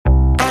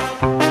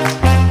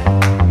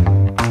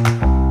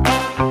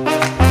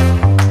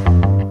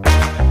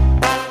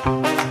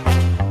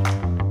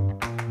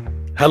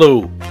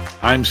Hello,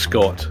 I'm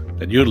Scott,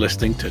 and you're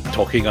listening to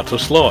Talking Utter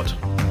Slot.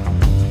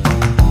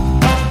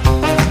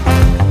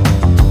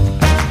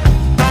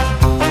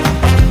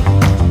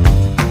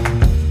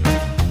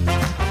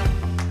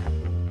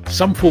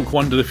 Some folk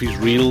wonder if he's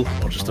real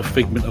or just a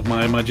figment of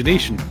my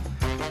imagination,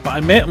 but I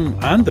met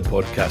him and the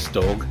podcast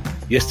dog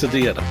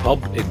yesterday at a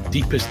pub in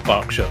deepest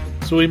Berkshire,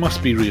 so he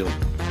must be real.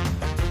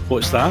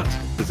 What's that?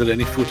 Is there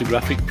any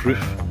photographic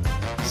proof?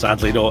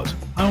 Sadly not.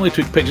 I only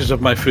took pictures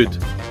of my food.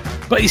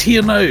 But he's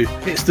here now.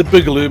 It's the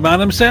Boogaloo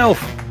Man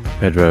himself.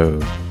 Pedro.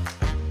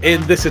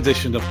 In this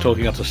edition of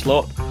Talking Utter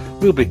Slot,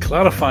 we'll be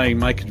clarifying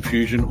my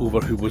confusion over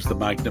who was the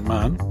Magnet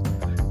Man,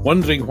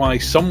 wondering why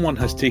someone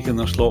has taken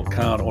their slot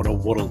car on a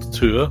world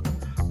tour,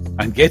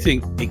 and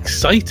getting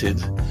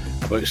excited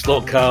about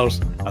slot cars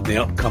and the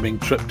upcoming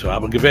trip to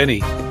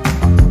Abergavenny.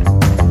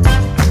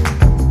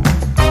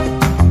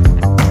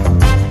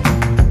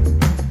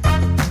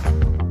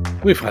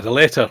 We've had a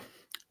letter.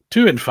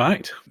 Two, in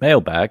fact.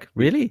 Mailbag?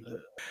 Really?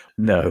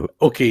 No.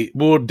 Okay,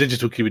 more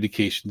digital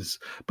communications,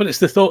 but it's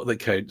the thought that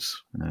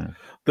counts. No.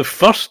 The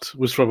first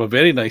was from a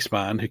very nice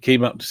man who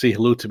came up to say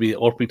hello to me at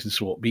Orpington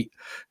Swap Meet,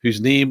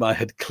 whose name I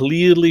had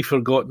clearly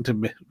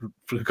forgotten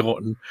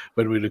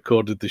when we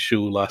recorded the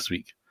show last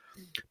week.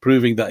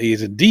 Proving that he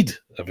is indeed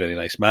a very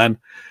nice man,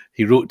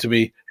 he wrote to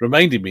me,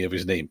 reminding me of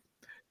his name.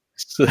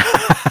 So,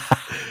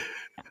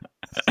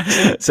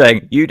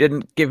 saying, you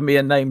didn't give me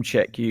a name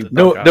check, you...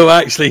 No,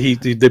 actually, he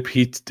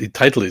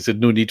titled it, said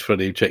no need for a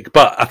name check.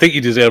 But I think you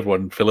deserve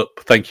one, Philip.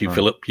 Thank you,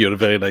 Philip. You're a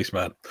very nice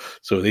man.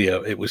 So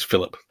it was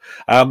Philip.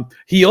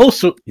 He's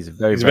a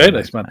very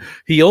nice man.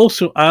 He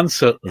also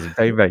answered... He's a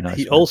very, very nice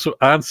He man. also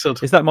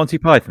answered... Is that Monty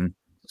Python?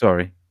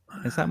 Sorry.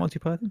 Is that Monty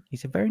Python?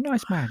 He's a very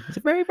nice man. He's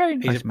a very, very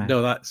nice man.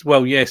 No, that's...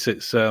 Well, yes,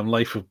 it's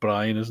Life of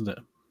Brian, isn't it?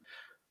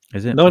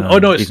 Is it? No,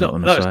 it's not.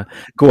 On the side.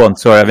 Go on,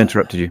 sorry, I've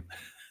interrupted you.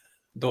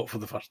 Not for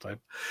the first time.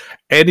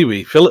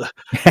 Anyway, Philip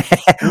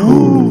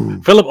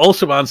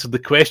also answered the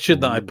question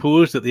that I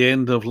posed at the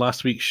end of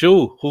last week's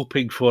show,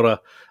 hoping for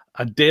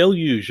a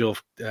deluge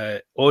of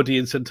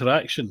audience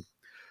interaction.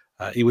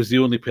 He was the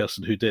only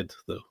person who did,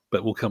 though,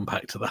 but we'll come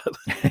back to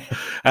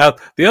that.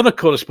 The other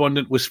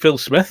correspondent was Phil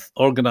Smith,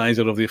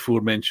 organiser of the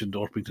aforementioned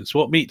Orpington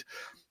Swap Meet.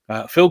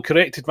 Phil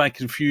corrected my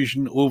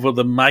confusion over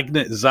the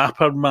Magnet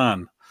Zapper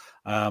Man.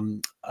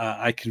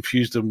 I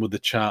confused him with the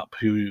chap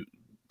who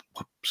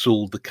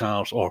sold the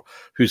cars, or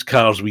whose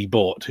cars we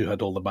bought, who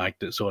had all the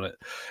magnets on it.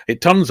 It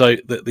turns out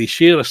that they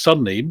share a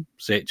surname,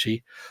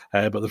 Secchi,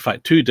 but in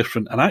fact two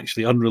different and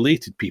actually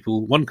unrelated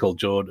people, one called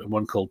John and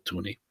one called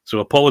Tony. So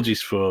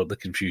apologies for the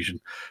confusion,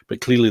 but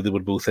clearly they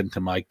were both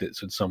into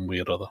magnets in some way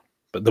or other,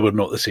 but they were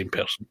not the same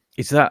person.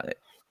 Is that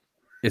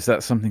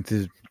something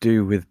to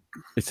do with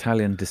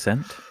Italian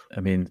descent?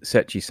 I mean,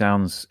 Secchi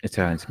sounds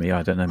Italian to me.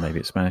 I don't know, maybe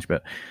it's Spanish,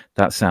 but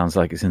that sounds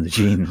like it's in the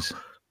genes.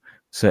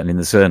 Certainly in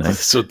the surname.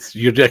 So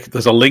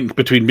there's a link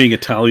between being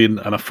Italian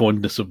and a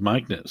fondness of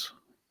magnets.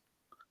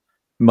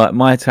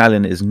 My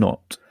Italian is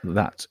not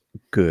that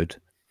good.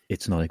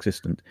 It's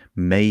non-existent.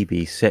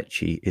 Maybe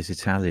Secchi is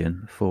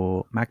Italian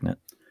for magnet.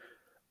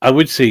 I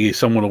would say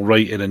someone will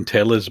write in and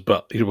tell us,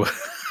 but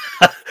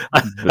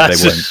I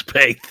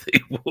suspect they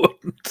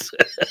won't.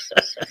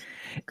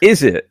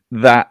 Is it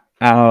that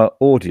our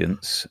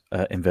audience,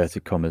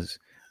 inverted commas,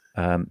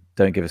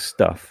 don't give us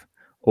stuff?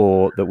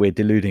 Or that we're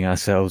deluding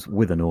ourselves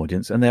with an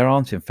audience, and there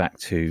aren't, in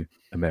fact, two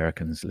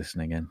Americans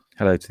listening in.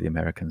 Hello to the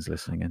Americans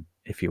listening in,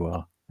 if you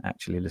are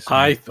actually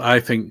listening. I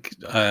think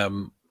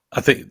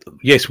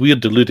yes, we're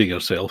deluding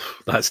ourselves.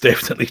 That's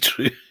definitely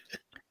true.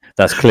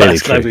 That's clearly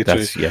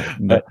true. Yeah,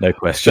 no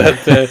question.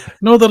 But,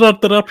 no,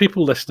 there are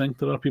people listening.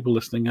 There are people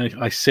listening.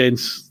 I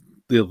sense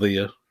they're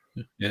there.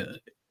 Yeah.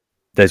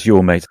 There's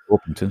your mate at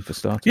Orpington for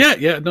starters.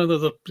 Yeah.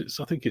 No,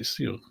 I think it's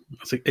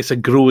it's a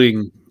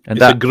growing,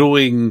 a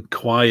growing,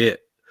 quiet,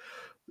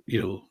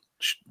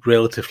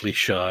 relatively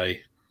shy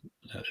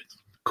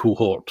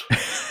cohort.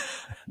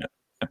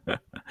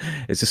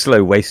 It's a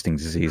slow wasting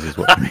disease, is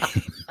what you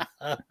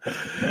mean.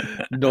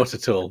 Not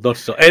at all.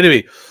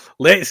 Anyway,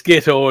 let's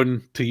get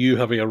on to you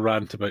having a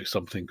rant about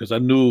something, because I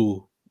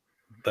know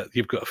that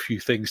you've got a few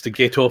things to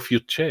get off your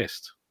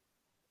chest.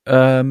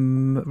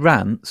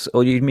 Rants,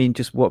 or you mean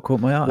just what caught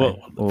my eye? Well,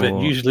 but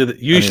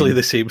usually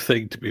the same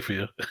thing, to be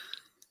fair.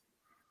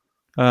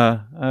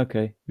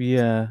 Okay,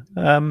 yeah.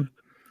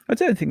 I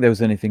don't think there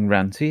was anything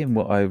ranty in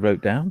what I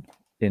wrote down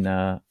in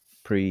our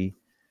pre.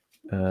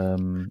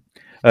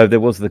 There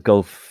was the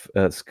Golf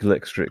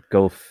electric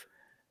Golf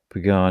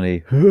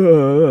Pagani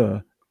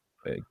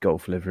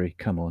Golf livery.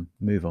 Come on,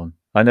 move on.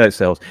 I know it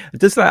sells.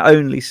 Does that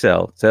only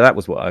sell? So that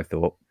was what I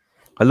thought.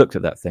 I looked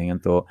at that thing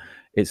and thought,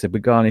 it's a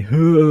Pagani.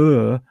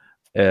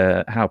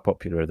 How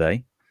popular are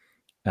they?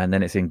 And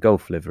then it's in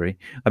Golf livery.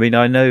 I mean,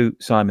 I know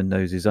Simon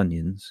knows his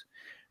onions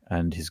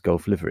and his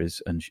Golf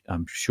liveries, and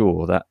I'm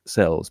sure that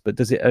sells. But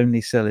does it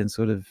only sell in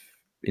sort of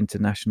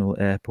international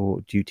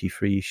airport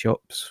duty-free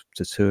shops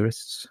to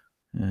tourists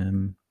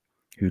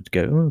who'd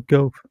go, oh,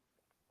 Golf?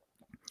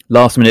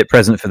 Last minute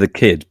present for the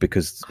kid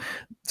because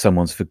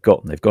someone's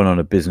forgotten. They've gone on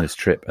a business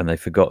trip and they've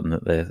forgotten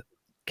that their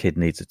kid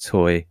needs a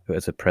toy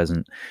as a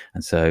present.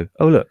 And so,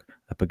 oh, look,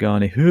 a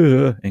Pagani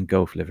in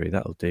golf livery.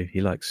 That'll do. He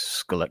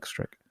likes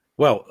Scalextric.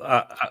 Well,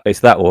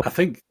 It's that or I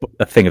think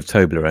a thing of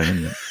Toblerone,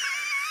 isn't it?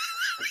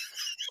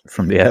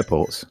 From the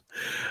airports.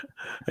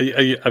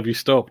 Have you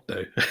stopped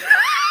now?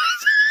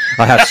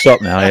 I have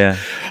stopped now, yeah.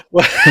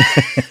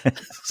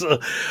 So,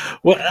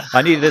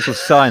 I need a little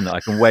sign that I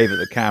can wave at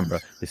the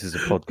camera. This is a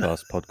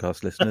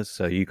podcast listeners,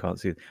 so you can't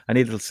see it. I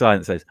need a little sign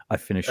that says,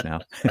 I've finished now.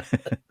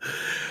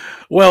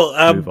 Well,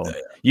 move on.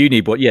 You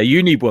need one. Yeah,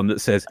 you need one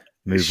that says,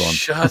 move on.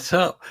 Shut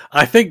up.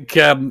 I think,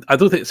 I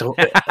don't think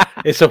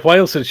it's a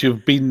while since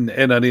you've been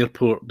in an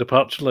airport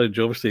departure lounge,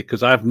 obviously,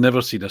 because I've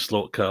never seen a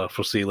slot car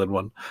for sale in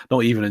one,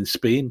 not even in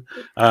Spain.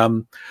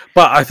 But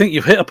I think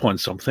you've hit upon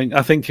something.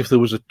 I think if there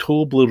was a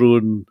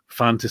Toblerone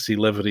fantasy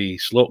livery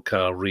slot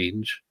car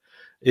range,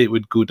 it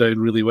would go down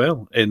really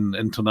well in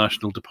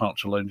international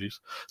departure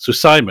lounges. So,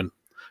 Simon.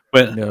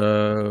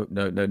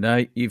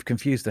 No. You've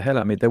confused the hell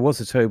out of me. There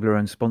was a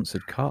Toblerone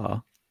sponsored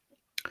car,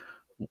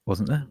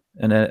 wasn't there?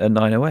 And a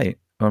 908.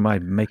 Or am I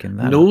making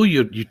that No, up?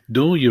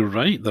 you're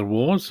right. There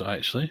was,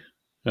 actually.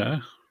 Yeah.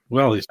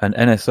 Well, and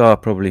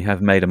NSR probably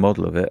have made a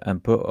model of it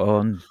and put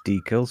on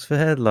decals for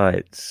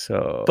headlights.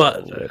 So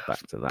we're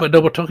back to that. But no,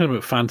 we're talking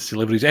about fantasy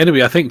liveries.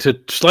 Anyway, I think to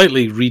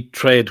slightly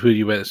retread where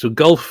you went, so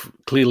golf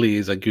clearly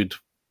is a good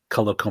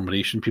colour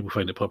combination. People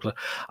find it popular.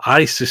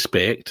 I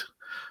suspect,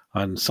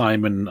 and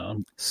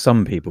Simon...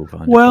 some people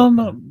find it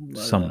popular.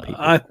 Some people.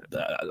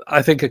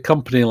 I think a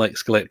company like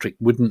Scalextric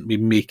wouldn't be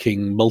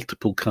making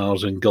multiple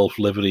cars in golf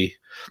livery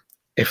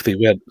if they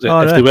weren't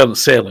weren't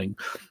selling.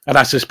 And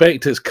I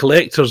suspect it's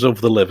collectors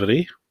of the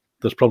livery.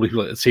 There's probably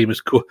like the same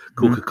as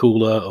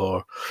Coca-Cola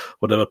or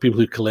whatever, people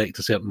who collect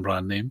a certain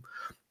brand name.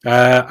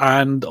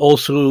 And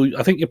also,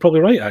 I think you're probably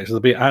right, actually. There'll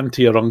be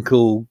auntie or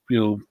uncle,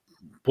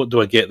 what do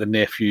I get the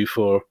nephew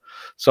for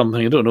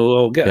something? I don't know.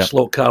 I'll get a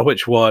slot car,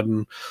 which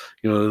one?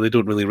 They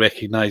don't really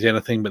recognise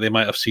anything, but they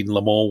might have seen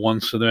Le Mans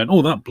once, and they went,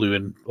 oh, that blue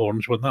and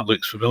orange one, that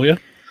looks familiar.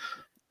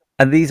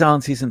 And these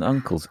aunties and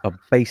uncles are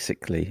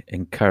basically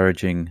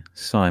encouraging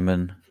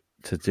Simon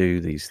to do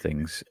these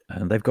things,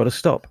 and they've got to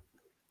stop.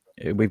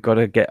 We've got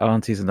to get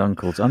aunties and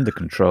uncles under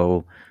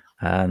control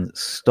and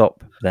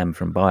stop them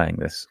from buying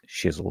this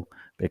shizzle,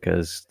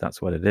 because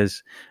that's what it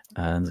is,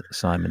 and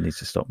Simon needs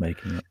to stop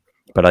making it.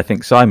 But I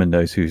think Simon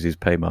knows who his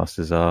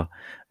paymasters are,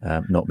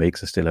 not me,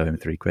 because I still owe him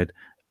 £3,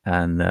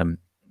 and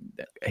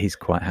he's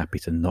quite happy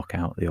to knock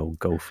out the old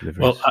golf liveries.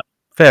 Well,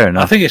 fair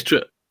enough. I think it's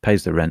true.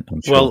 Pays the rent,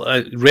 I'm sure.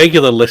 Well,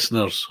 regular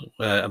listeners,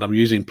 and I'm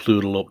using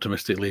plural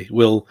optimistically,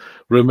 will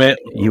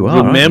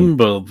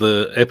remember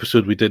the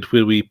episode we did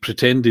where we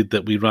pretended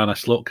that we ran a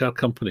slot car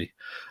company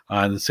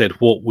and said,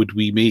 what would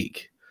we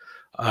make?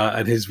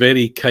 And his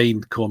very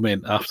kind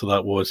comment after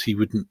that was he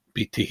wouldn't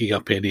be taking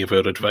up any of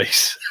our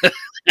advice.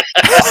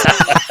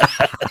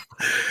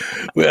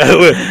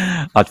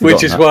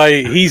 Which is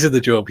why he's in the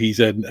job he's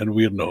in and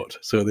we're not.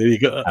 So there you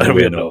go. And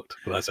we're not.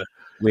 That's it.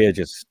 We're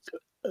just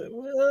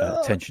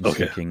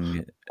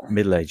attention-seeking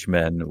middle-aged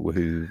men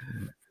who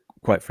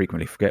quite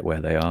frequently forget where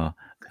they are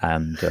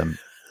and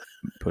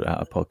put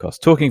out a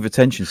podcast. Talking of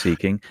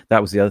attention-seeking, that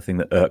was the other thing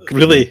that irked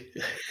me.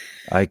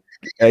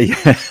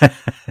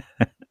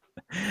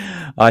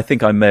 I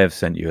think I may have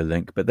sent you a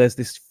link, but there's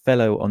this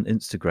fellow on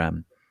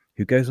Instagram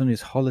who goes on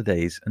his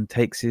holidays and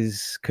takes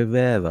his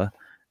Carrera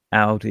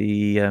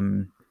Audi,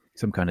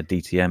 some kind of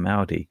DTM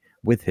Audi,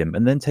 with him,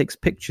 and then takes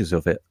pictures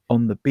of it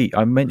on the beach.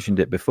 I mentioned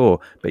it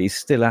before, but he's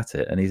still at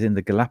it, and he's in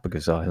the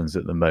Galapagos Islands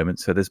at the moment.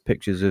 So there's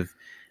pictures of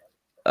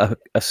a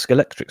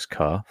Scalextric's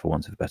car, for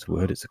want of a better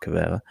word, it's a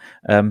Carrera,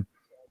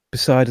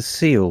 beside a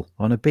seal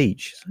on a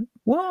beach.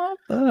 What?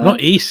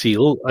 Not a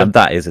seal. And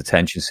that is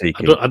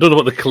attention-seeking. I don't know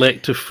what the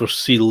collective for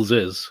seals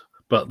is,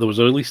 but there was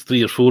at least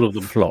 3 or 4 of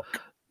them.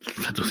 Flock.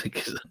 I don't think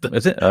it's...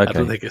 Is it? Okay. I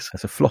don't think it's...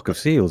 It's a flock of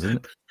seals, isn't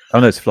it? Oh,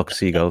 no, it's a flock of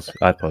seagulls.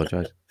 I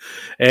apologise.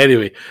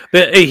 Anyway,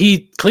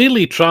 he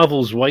clearly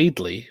travels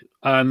widely,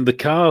 and the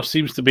car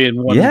seems to be in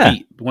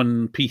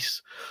one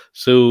piece.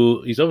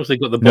 So he's obviously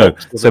got the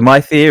box. No. So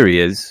my theory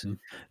is...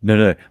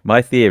 No.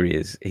 My theory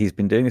is he's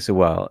been doing this a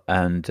while,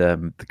 and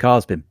the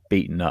car's been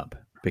beaten up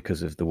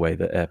because of the way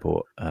that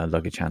airport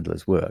luggage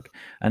handlers work.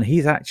 And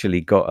he's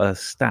actually got a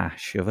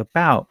stash of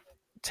about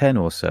 10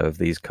 or so of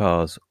these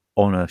cars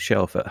on a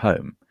shelf at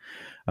home.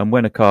 And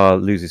when a car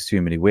loses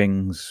too many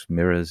wings,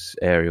 mirrors,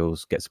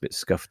 aerials, gets a bit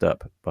scuffed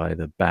up by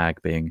the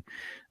bag being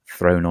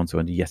thrown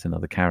onto yet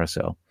another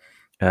carousel,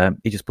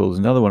 he just pulls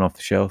another one off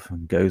the shelf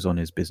and goes on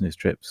his business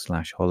trip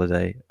 /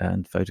 holiday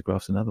and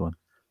photographs another one.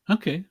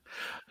 Okay.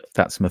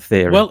 That's my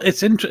theory. Well,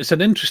 it's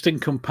an interesting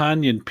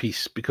companion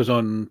piece, because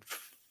on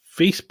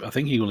Facebook, I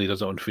think he only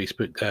does it on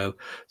Facebook.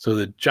 So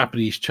the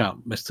Japanese chap,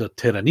 Mr.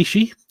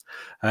 Teranishi,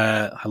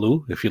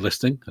 hello, if you're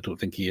listening. I don't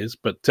think he is,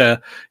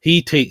 but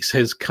he takes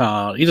his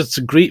car. He does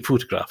some great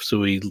photographs.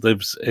 So he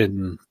lives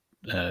in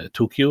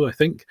Tokyo, I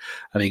think,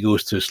 and he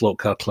goes to a slot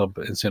car club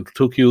in central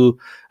Tokyo,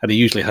 and he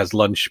usually has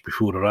lunch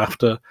before or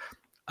after,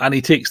 and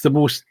he takes the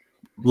most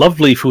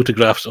lovely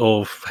photographs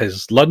of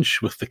his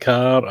lunch with the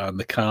car, and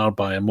the car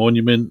by a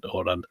monument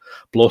or a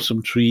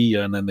blossom tree,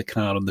 and then the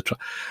car on the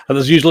truck. And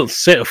there's usually a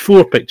set of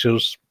 4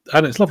 pictures,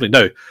 and it's lovely.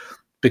 Now,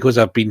 because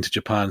I've been to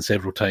Japan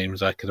several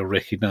times, I kind of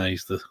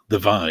recognise the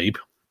vibe.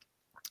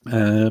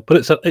 But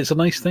it's a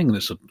nice thing.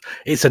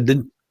 It's a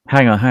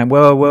Hang on.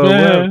 Whoa.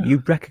 Yeah.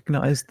 You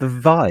recognise the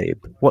vibe?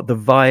 What, the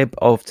vibe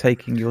of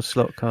taking your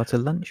slot car to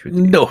lunch with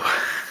you? No,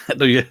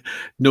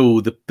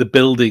 the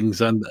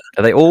buildings and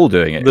Are they all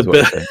doing it?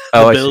 the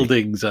I see.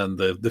 buildings and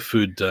the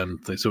food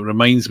and things. So it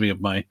reminds me of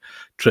my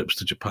trips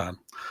to Japan,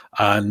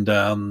 and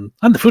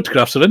the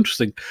photographs are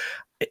interesting.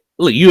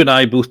 Look, you and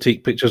I both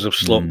take pictures of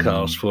slot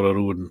cars for our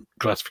own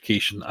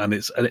gratification, and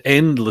it's an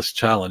endless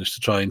challenge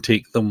to try and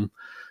take them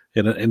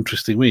in an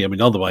interesting way. I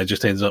mean, otherwise, it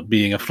just ends up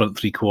being a front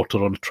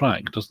 3/4 on a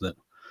track, doesn't it?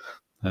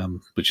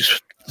 Which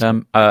is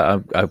I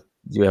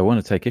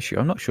want to take issue.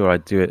 I'm not sure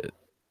I'd do it.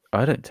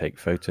 I don't take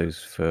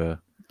photos for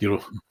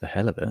the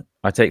hell of it.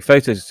 I take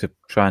photos to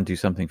try and do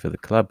something for the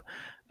club,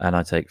 and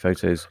I take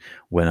photos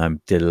when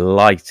I'm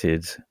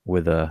delighted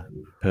with a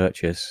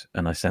purchase,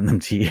 and I send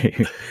them to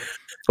you.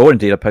 Or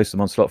indeed, I post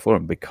them on Slot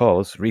Forum,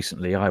 because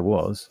recently I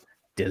was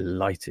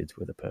delighted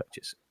with a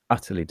purchase.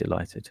 Utterly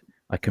delighted.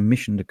 I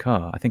commissioned a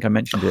car. I think I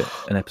mentioned it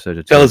an episode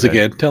or two Tell us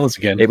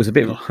again. It was a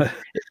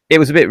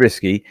bit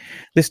risky.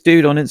 This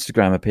dude on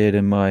Instagram appeared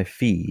in my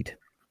feed,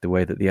 the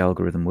way that the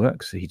algorithm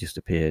works. He just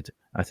appeared.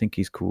 I think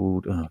he's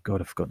called, oh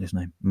God, I've forgotten his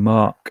name.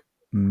 Mark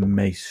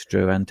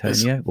Maestro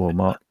Antonio, or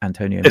Mark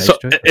Antonio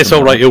Maestro. It's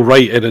all right. He'll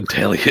write it and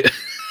tell you.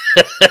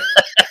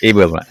 He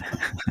will.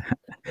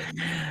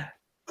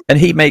 And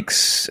he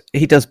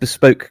does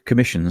bespoke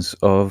commissions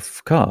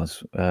of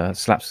cars,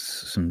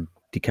 slaps some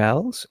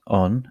decals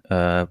on,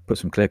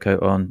 puts some clear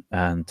coat on,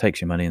 and takes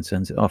your money and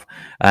sends it off.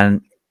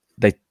 And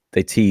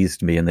they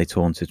teased me and they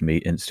taunted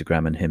me,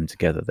 Instagram and him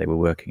together. They were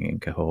working in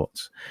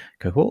cahoots.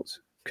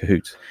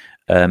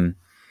 And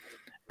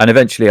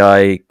eventually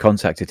I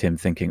contacted him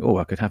thinking,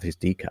 I could have his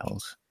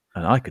decals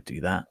and I could do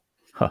that.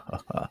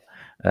 But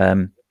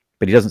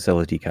he doesn't sell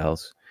the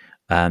decals.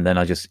 And then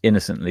I just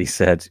innocently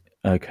said,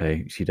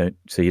 okay, you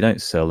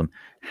don't sell them.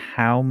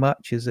 How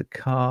much is a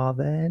car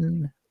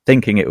then?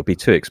 Thinking it would be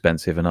too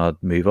expensive and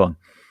I'd move on.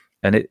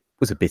 And it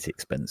was a bit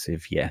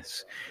expensive,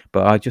 yes.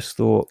 But I just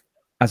thought,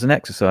 as an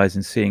exercise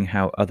in seeing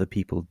how other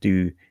people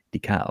do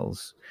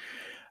decals,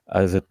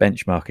 as a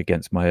benchmark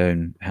against my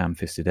own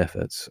ham-fisted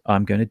efforts,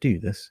 I'm going to do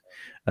this.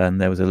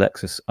 And there was a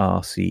Lexus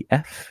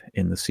RCF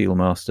in the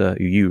Sealmaster,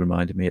 who you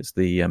reminded me, it's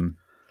the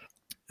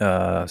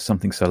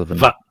something Sullivan.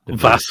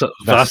 Vassar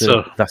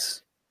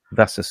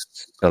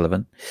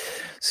Sullivan.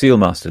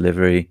 Sealmaster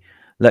livery,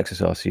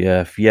 Lexus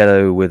RCF,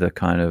 yellow with a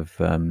kind of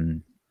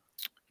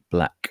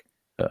black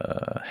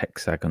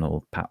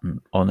hexagonal pattern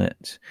on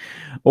it.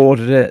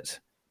 Ordered it,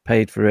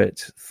 paid for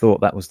it,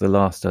 thought that was the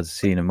last I'd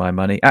seen of my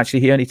money.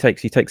 Actually, he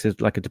takes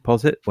like a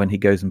deposit when he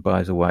goes and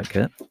buys a white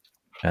kit.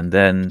 And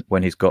then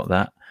when he's got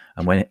that,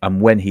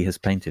 and when he has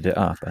painted it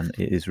up and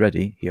it is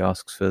ready, he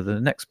asks for the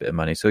next bit of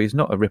money. So he's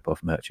not a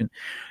rip-off merchant.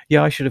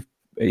 Yeah, I should have.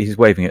 He's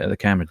waving it at the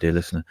camera, dear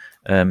listener,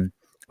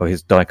 or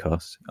his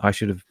diecast. I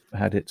should have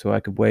had it so I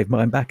could wave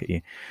mine back at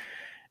you.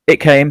 It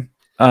came.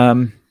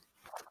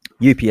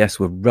 UPS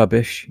were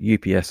rubbish.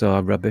 UPS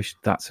are rubbish.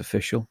 That's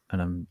official,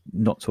 and I'm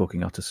not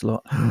talking utter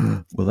slot.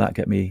 Will that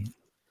get me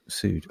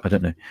sued? I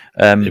don't know.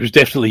 It was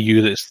definitely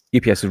you that's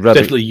UPS are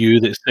rubbish. Definitely you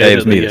that said it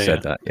was me that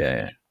said that.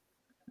 Yeah.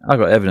 I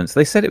got evidence.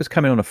 They said it was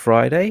coming on a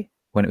Friday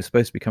when it was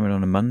supposed to be coming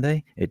on a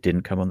Monday. It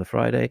didn't come on the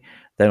Friday.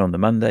 Then on the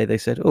Monday, they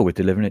said, we're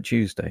delivering it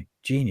Tuesday.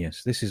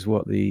 Genius. This is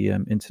what the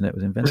internet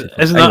was invented for.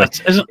 Isn't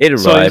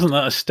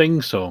that a Sting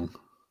song?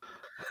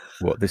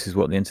 What? This is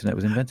what the internet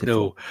was invented for?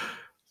 No.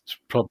 It's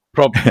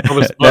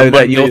no,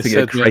 you're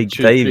thinking of Craig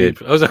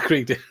David. I was a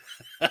Craig David.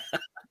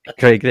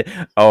 Craig.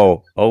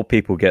 Old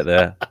people get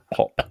their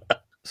pop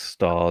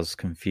stars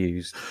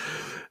confused.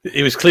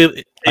 It was clear.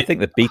 I think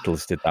the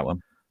Beatles did that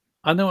one.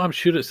 I know. I'm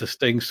sure it's a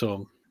Sting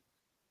song.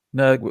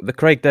 No, the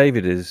Craig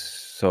David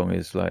song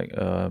is like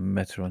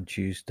met her on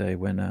Tuesday,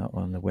 went out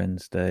on the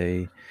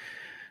Wednesday,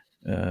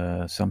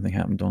 something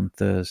happened on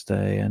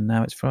Thursday, and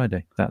now it's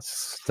Friday.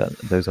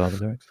 Those are the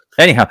lyrics.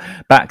 Anyhow,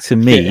 back to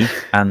me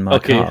and my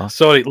car.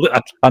 Sorry,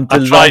 I'm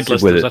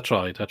delighted with it. I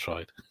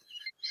tried.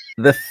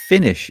 The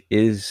finish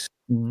is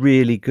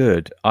really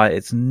good.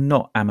 It's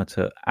not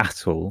amateur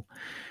at all.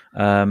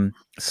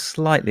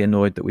 Slightly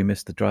annoyed that we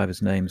missed the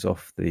drivers' names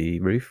off the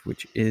roof,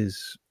 which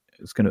it's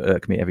going to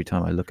irk me every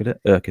time I look at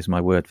it. Irk is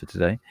my word for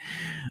today.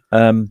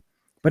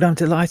 But I'm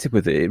delighted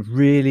with it. It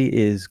really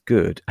is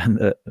good.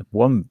 And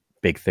one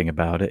big thing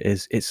about it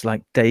is it's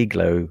like day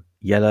glow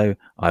yellow.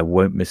 I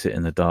won't miss it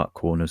in the dark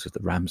corners of the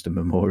Ramsden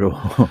Memorial.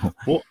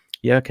 What?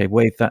 Yeah, okay,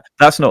 wave that.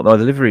 That's not the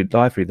livery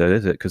though,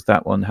 is it? Because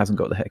that one hasn't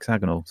got the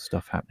hexagonal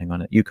stuff happening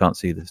on it. You can't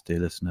see this, dear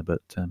listener,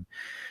 but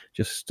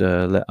just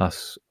let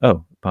us.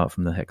 Oh, apart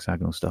from the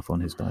hexagonal stuff on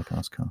his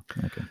diecast car.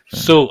 Okay.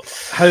 So,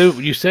 how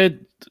you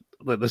said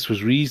that this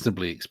was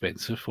reasonably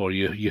expensive, or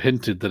you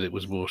hinted that it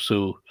was more.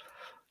 So,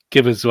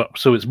 give us up.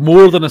 So, it's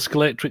more than a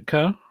Scalextric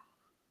car.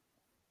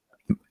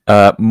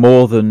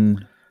 More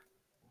than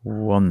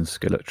one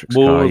Skeletrix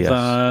car,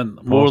 yes.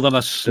 More than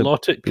a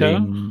Slotted car?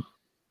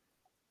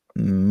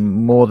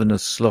 More than a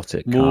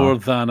Slotted car. More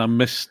than a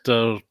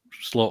Mr.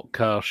 Slot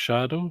Car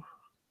Shadow?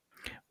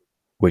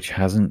 Which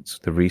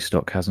the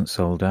restock hasn't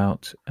sold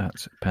out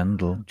at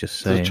Pendle. Just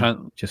saying.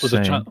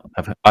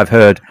 I've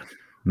heard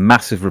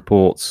massive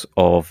reports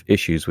of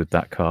issues with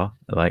that car,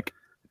 like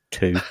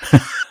 2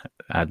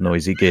 had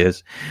noisy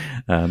gears,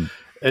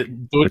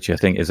 which I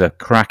think is a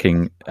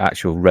cracking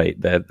actual rate.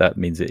 That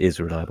means it is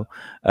reliable.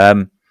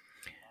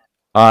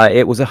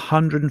 It was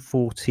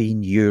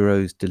 114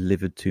 euros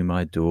delivered to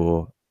my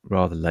door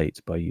rather late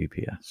by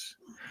UPS,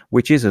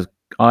 which is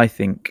I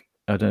think,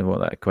 I don't know what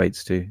that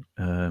equates to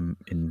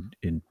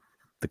in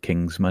the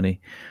king's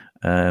money,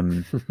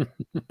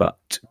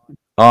 but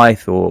I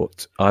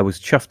thought I was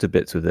chuffed to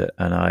bits with it,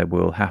 and I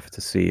will have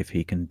to see if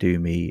he can do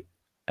me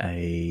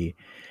a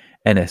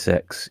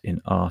NSX in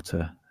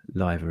Arta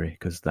livery,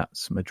 because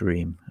that's my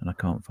dream, and I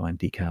can't find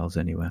decals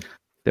anywhere.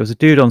 There was a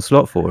dude on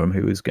Slot Forum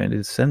who was going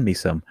to send me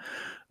some,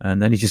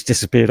 and then he just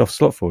disappeared off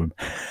Slot Forum.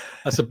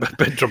 That's a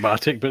bit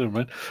dramatic, but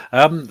never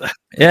mind.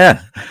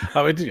 Yeah.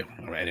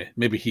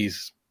 Maybe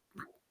he's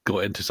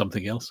got into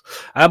something else.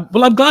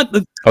 Well, I'm glad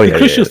the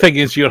crucial thing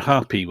is you're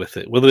happy with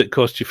it, whether it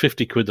costs you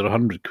 50 quid or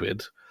 100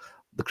 quid.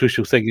 The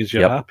crucial thing is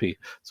you're happy.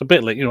 It's a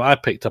bit like, I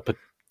picked up a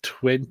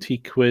 20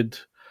 quid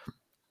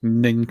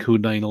Ninko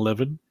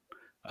 911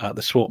 at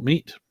the swap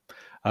meet,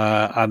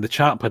 and the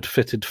chap had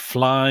fitted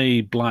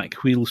fly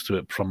black wheels to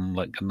it from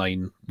like a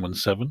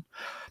 917,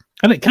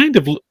 and it kind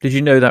of did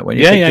you know that when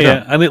you picked it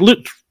up? And it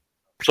looked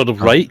sort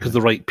of right, because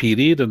the right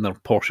period and the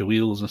Porsche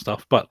wheels and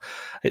stuff, but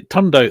it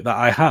turned out that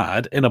I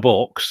had in a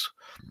box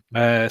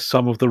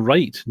some of the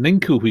right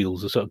Ninko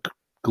wheels, the sort of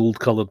gold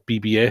coloured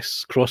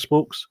BBS cross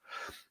spokes,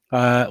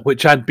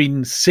 which I'd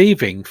been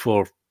saving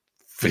for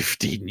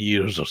 15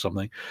 years or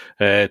something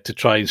to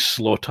try and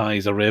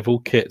slotize a Revel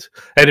kit.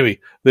 Anyway,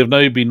 they've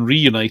now been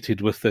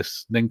reunited with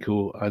this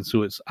Ninko, and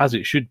so it's as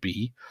it should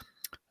be,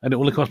 and it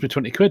only cost me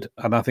 20 quid,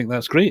 and I think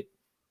that's great.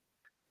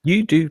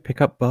 You do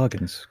pick up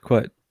bargains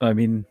quite, I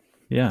mean,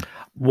 yeah.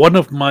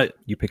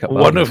 You pick up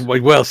bargains.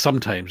 Well,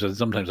 sometimes, and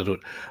sometimes I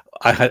don't.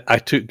 I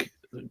took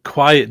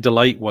quiet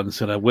delight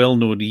once in a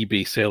well-known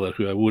eBay seller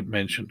who I won't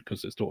mention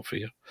because it's not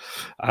fair.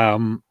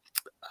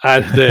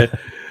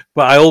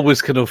 But I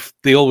always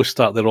they always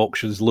start their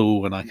auctions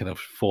low, and I kind of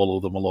follow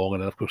them along.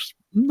 And of course,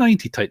 9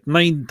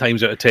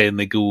 times out of 10,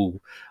 they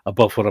go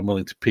above what I'm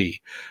willing to pay.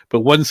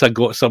 But once I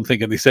got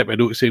something and they sent me a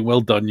note saying,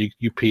 "Well done,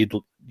 you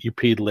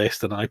paid less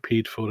than I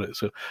paid for it."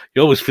 So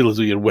you always feel as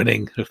though you're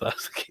winning if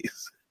that's the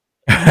case.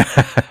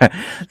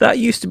 That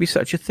used to be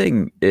such a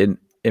thing in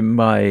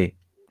my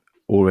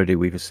already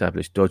we've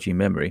established dodgy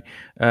memory.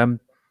 The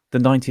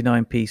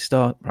 99p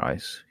start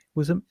price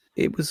was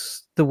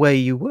the way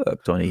you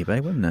worked on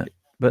eBay, wasn't it?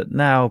 But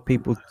now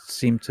people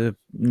seem to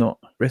not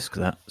risk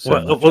that.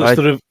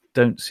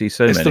 Don't see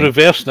so many. It's the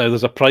reverse now.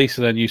 There's a price,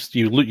 and then you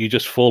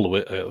just follow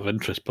it out of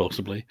interest,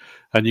 possibly,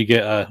 and you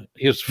get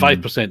here's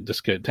 5%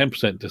 discount,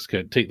 10%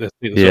 discount. Take this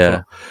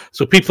offer.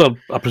 So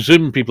I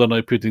presume people are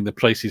now putting the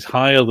prices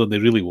higher than they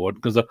really want,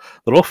 because they're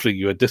offering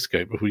you a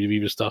discount before you've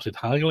even started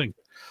haggling.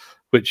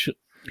 Which,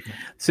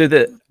 so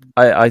that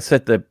I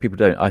said that people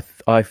don't.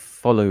 I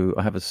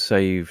have a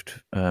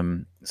saved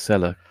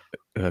seller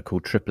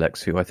called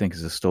Triplex, who I think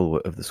is a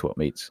stalwart of the swap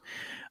meets,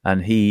 and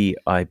he,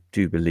 I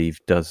do believe,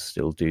 does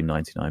still do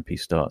 99p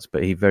starts,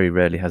 but he very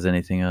rarely has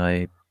anything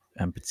I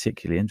am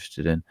particularly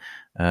interested in.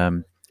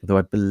 Though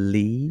I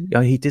believe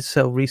he did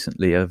sell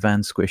recently a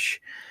Van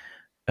Squish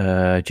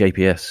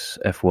JPS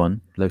F1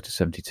 Lotus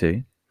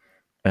 72.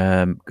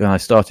 And I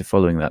started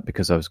following that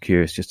because I was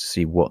curious just to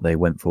see what they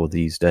went for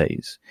these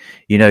days.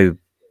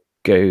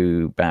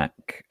 Go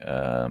back,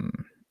 I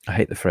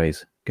hate the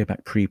phrase, go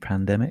back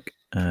pre-pandemic,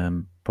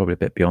 probably a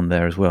bit beyond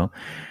there as well.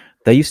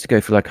 They used to go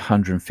for like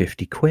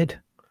 150 quid.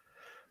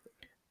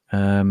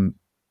 How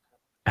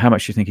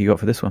much do you think you got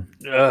for this one?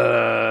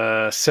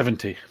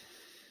 70.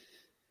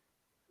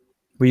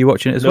 Were you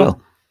watching it as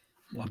well?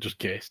 I just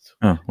guessed.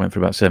 Oh, went for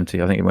about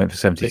 70. I think it went for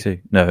 72.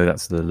 No,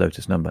 that's the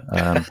Lotus number.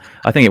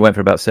 I think it went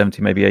for about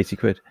 70, maybe 80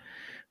 quid,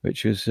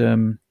 which was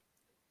interesting.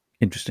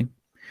 Interesting.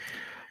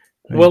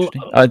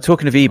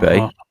 Talking of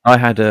eBay, I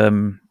had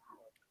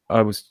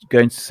I was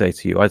going to say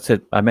to you,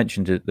 I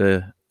mentioned it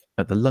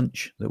at the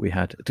lunch that we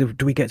had.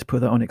 Do we get to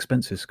put that on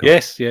expenses, Scott?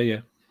 Yes,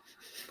 yeah.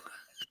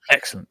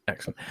 Excellent.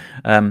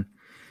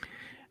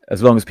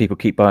 As long as people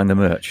keep buying the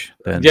merch,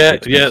 then yeah.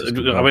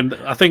 I mean,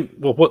 I think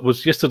what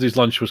was yesterday's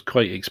lunch was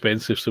quite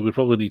expensive, so we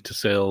probably need to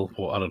sell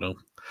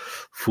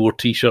 4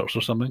 T-shirts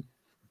or something.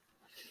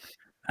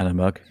 And a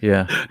mug,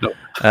 yeah. No.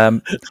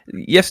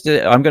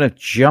 Yesterday, I'm going to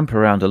jump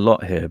around a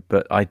lot here,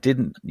 but I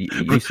didn't.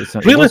 You said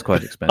something was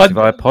quite expensive.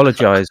 I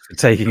apologise for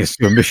taking us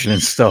to a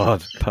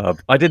Michelin-starred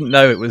pub. I didn't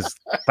know it was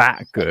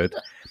that good.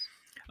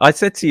 I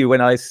said to you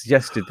when I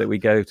suggested that we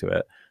go to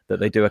it that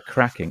they do a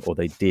cracking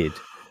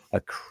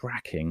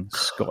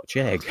Scotch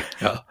egg,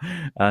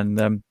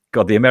 and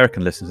God, the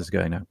American listeners are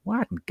going now,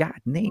 what in God's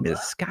name is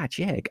a Scotch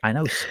egg? I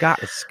know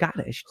Scott is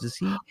Scottish. Does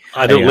he?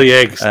 I don't lay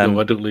eggs. No,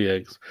 I don't lay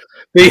eggs.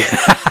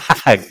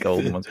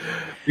 Golden ones.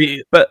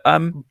 The, But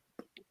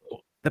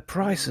the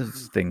price of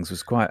things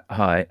was quite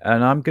high,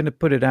 and I'm going to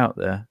put it out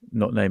there,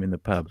 not naming the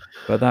pub,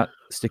 but that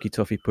sticky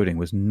toffee pudding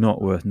was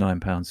not worth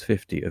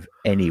 £9.50 of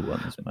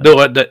anyone's money. no,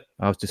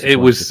 I was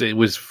disappointed. it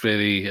was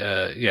very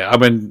yeah. I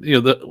mean,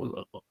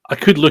 I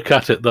could look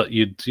at it that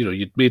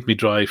you'd made me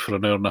drive for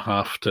an hour and a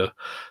half to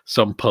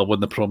some pub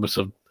on the promise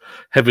of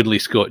heavenly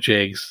Scotch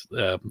eggs.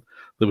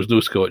 There was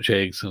no Scotch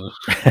eggs.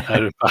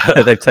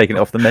 They've taken it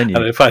off the menu.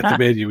 And in fact, the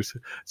menu was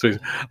so.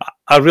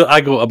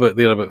 I got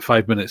about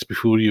 5 minutes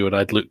before you, and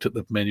I'd looked at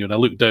the menu, and I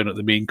looked down at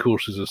the main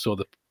courses and saw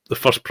the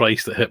first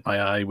price that hit my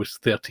eye was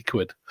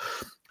 £30,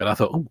 and I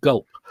thought, oh,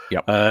 gulp.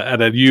 Yep.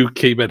 And then you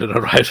came in and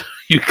around.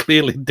 You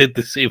clearly did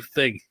the same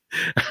thing.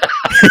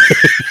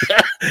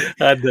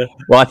 And,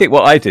 well, I think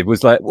what I did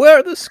was like, where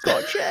are the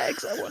Scotch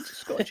eggs? I want a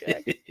Scotch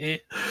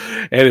egg.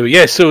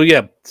 Anyway,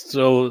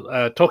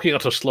 so talking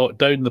utter slot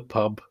down the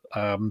pub.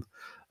 I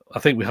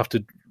think we have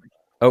to.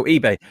 Oh,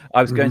 eBay!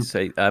 I was going to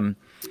say,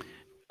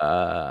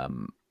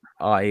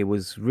 I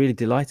was really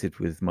delighted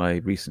with my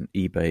recent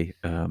eBay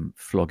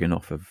flogging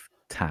off of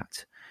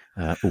Tat.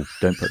 I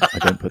don't put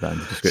that in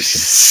the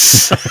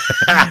description.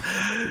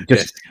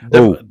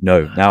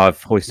 No! Now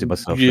I've hoisted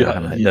myself.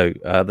 No,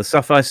 the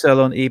stuff I sell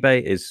on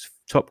eBay is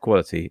top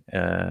quality,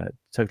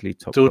 totally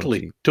top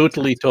quality.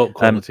 Totally top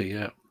quality.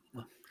 Yeah.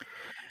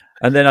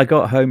 And then I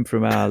got home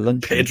from our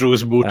lunch.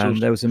 Pedro's Motors. And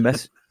there was a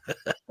mess.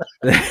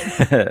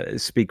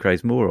 Speed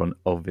Craze Moron,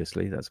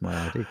 obviously. That's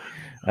my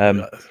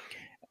ID.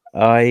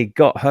 I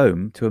got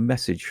home to a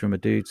message from a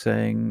dude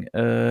saying,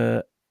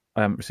 I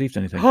haven't received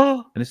anything.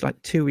 And it's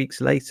like 2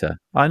 weeks later.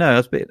 I know, I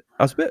was a bit,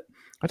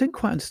 I didn't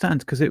quite understand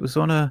because it was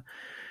on a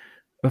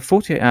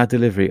 48-hour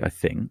delivery, I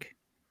think.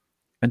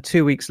 And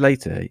 2 weeks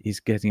later, he's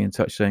getting in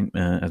touch saying,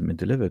 hasn't been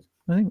delivered.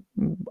 I think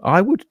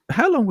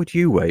how long would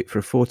you wait for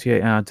a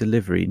 48-hour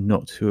delivery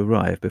not to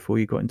arrive before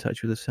you got in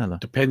touch with the seller?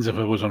 Depends if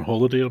I was on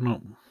holiday or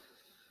not.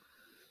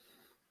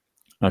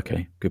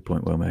 Okay, good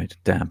point, well made.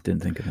 Damn,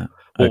 didn't think of that.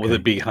 What would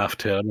it be, half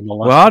term?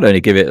 Well, I'd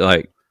only give it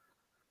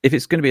if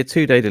it's going to be a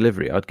 2-day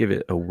delivery, I'd give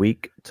it a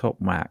week top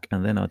whack,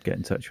 and then I'd get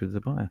in touch with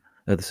the buyer,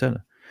 the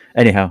seller.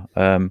 Anyhow,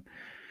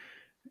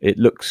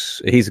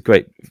 he's a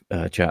great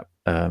chap.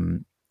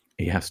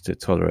 He has to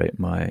tolerate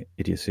my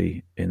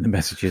idiocy in the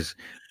messages,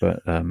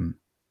 but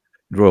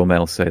Royal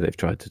Mail say they've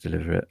tried to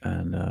deliver it,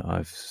 and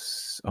I've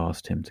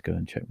asked him to go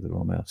and check with the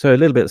Royal Mail. So a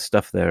little bit of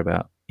stuff there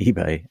about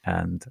eBay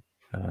and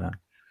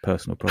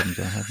personal problems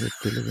I have with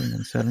delivering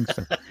and selling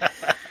stuff.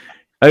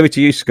 Over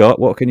to you, Scott.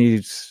 What can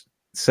you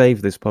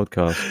save this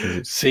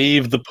podcast?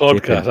 Save the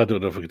podcast. I don't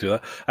know if we can do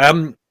that.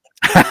 I'm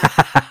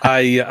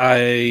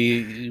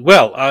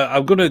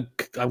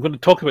going to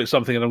talk about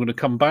something, and I'm going to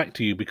come back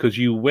to you because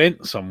you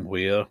went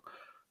somewhere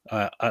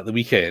at the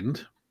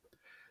weekend,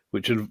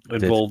 which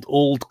involved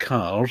old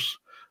cars,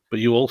 but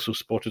you also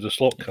spotted a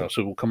slot car.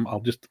 So I'll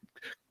just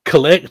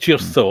collect your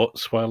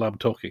thoughts while I'm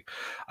talking.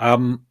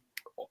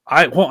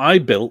 What I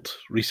built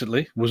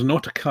recently was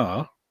not a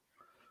car.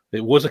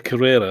 It was a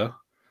Carrera.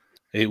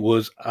 It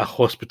was a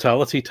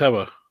hospitality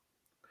tower.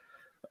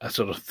 A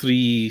sort of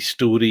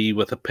 3-story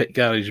with a pit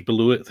garage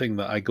below it thing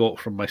that I got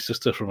from my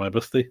sister for my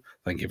birthday.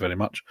 Thank you very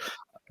much.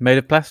 Made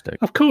of plastic?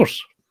 Of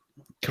course.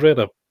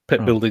 Carrera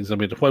pit buildings are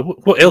made of.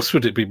 What else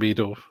would it be made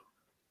of?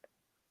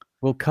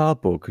 Well,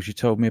 cardboard, because you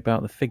told me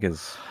about the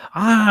figures.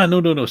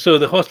 No. So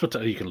the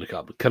hospital, you can look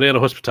up Carrera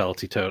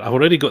Hospitality Tower. I've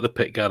already got the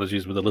pit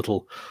garages with the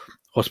little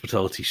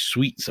hospitality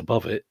suites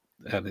above it,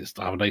 and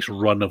I have a nice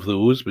run of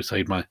those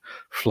beside my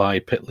fly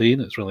pit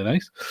lane. It's really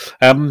nice.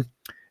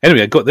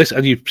 Anyway, I got this,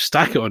 and you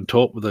stack it on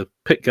top with a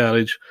pit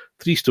garage,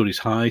 3 stories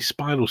high,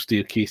 spiral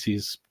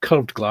staircases,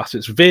 curved glass.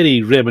 It's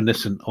very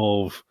reminiscent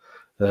of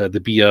the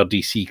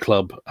BRDC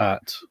club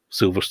at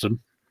Silverstone.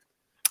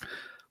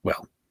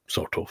 Well,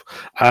 sort of.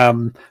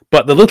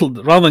 But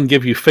rather than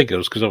give you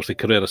figures, because obviously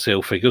Carrera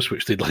sell figures,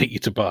 which they'd like you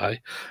to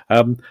buy,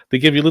 they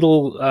give you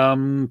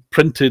little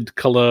printed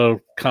colour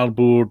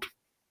cardboard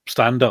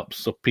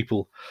stand-ups of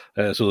people.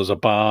 So there's a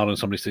bar and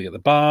somebody sitting at the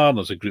bar, and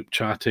there's a group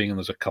chatting, and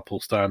there's a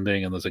couple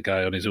standing, and there's a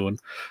guy on his own.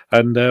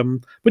 And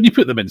when you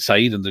put them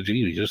inside and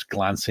you're just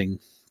glancing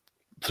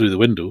through the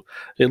window,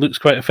 it looks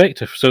quite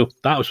effective. So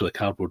that was with the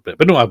cardboard bit.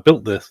 But no, I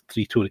built the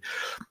 3-story.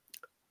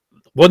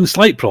 One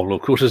slight problem,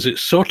 of course, is it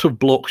sort of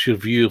blocks your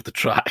view of the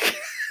track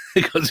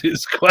because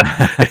it's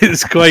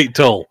quite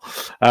tall.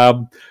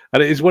 And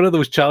it is one of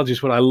those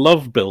challenges where I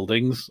love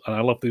buildings, and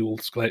I love the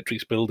old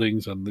Skeletrix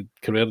buildings, and the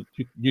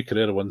new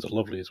Carrera ones are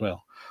lovely as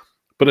well.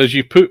 But as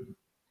you put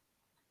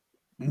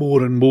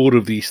more and more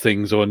of these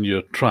things on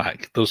your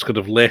track, there's kind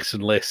of less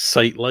and less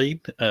sight line.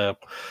 But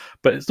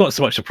it's not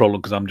so much a problem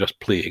because I'm just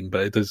playing,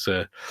 but it is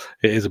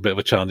a bit of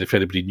a challenge if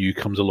anybody new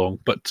comes along.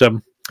 But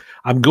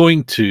I'm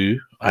going to,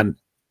 and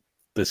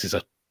this is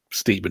a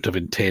statement of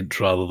intent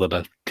rather than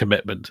a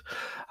commitment,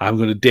 I'm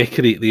going to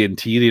decorate the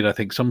interior, I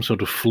think some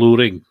sort of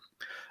flooring,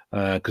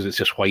 because it's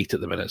just white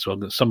at the minute, so I've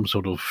got some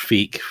sort of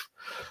fake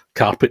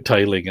carpet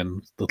tiling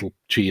and little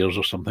chairs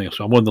or something.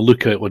 So I'm on the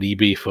lookout on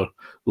eBay for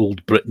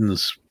old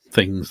Britain's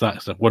things.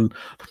 That's one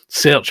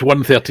search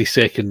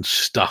 1/32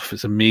 stuff.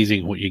 It's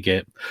amazing what you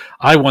get.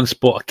 I once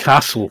bought a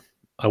castle,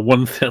 a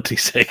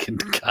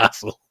 1/32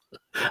 castle,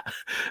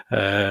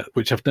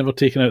 which I've never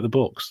taken out of the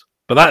box.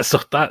 But that's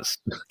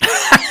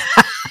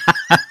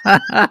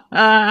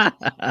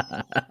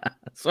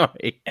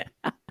sorry.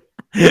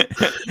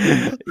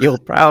 You're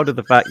proud of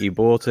the fact you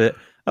bought it.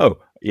 Oh,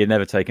 you're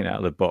never taken it out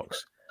of the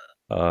box.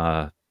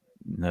 No,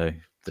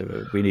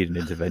 we need an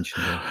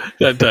intervention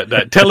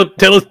there. Tell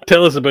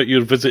us about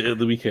your visit at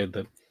the weekend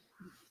then.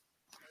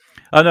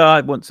 Oh no,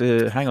 I want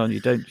to hang on.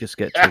 You don't just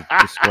get to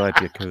describe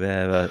your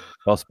career,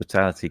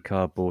 hospitality,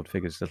 cardboard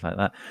figures, stuff like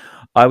that.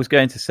 I was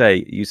going to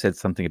say, you said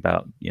something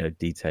about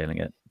detailing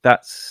it.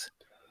 That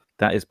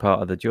is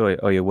part of the joy.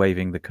 Oh, you're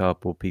waving the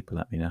cardboard people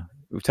at me now.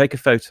 We'll take a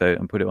photo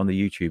and put it on the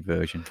YouTube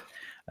version.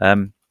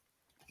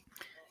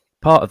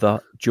 Part of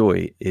the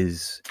joy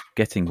is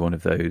getting one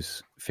of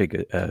those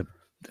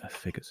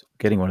figures,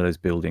 getting one of those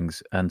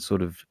buildings and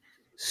sort of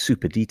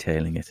super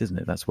detailing it, isn't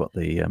it? That's what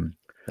the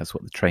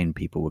trained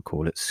people would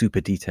call it,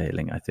 super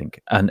detailing, I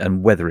think,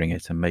 and weathering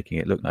it and making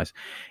it look nice.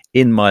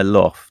 In my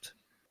loft,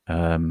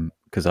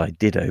 because I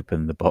did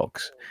open the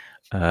box,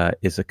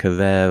 is a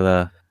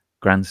Carrera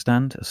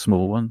grandstand, a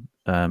small one.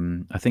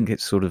 I think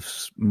it's sort of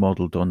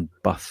modelled on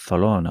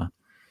Barcelona,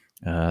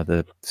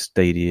 the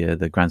stadia,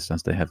 the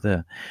grandstands they have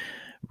there.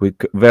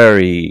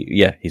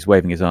 He's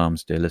waving his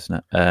arms, dear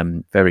listener.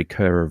 Very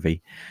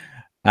curvy,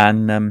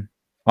 and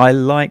I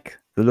like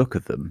the look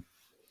of them.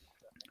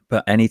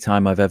 But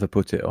anytime I've ever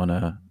put it on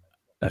a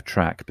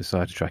track,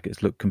 beside a track,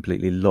 it's looked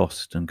completely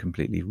lost and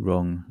completely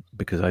wrong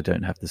because I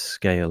don't have the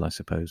scale, I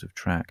suppose, of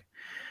track.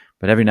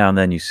 But every now and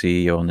then you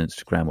see on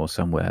Instagram or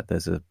somewhere,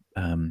 there's a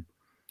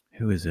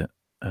who is it?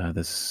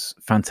 There's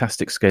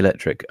Fantastic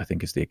Scaletric, I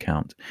think is the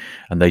account,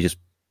 and they just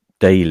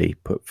daily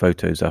put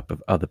photos up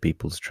of other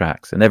people's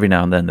tracks, and every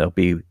now and then there'll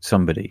be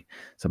somebody,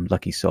 some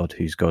lucky sod,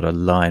 who's got a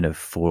line of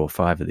 4 or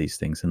 5 of these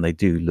things, and they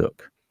do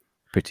look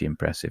pretty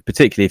impressive,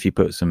 particularly if you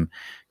put some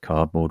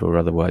cardboard or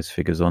otherwise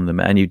figures on them,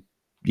 and you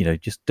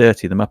just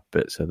dirty them up a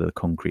bit so that the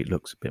concrete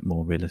looks a bit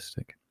more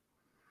realistic.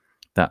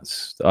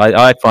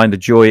 I find a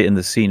joy in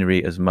the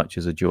scenery as much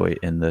as a joy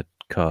in the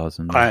cars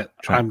and the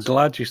tracks. I'm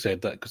glad you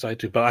said that, because I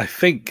do, but I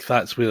think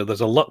that's where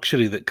there's a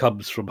luxury that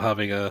comes from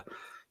having a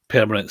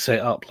permanent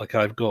setup like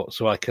I've got,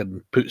 so I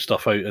can put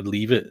stuff out and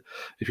leave it.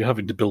 If you're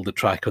having to build a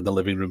track on the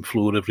living room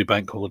floor every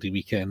bank holiday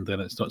weekend,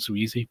 then it's not so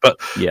easy. But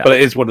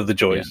it is one of the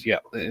joys. Yeah,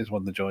 it is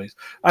one of the joys.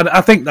 And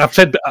I think I've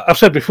said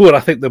before, I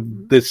think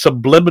the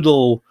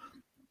subliminal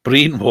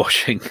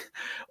brainwashing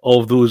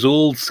of those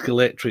old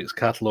Scaletrics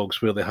catalogues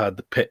where they had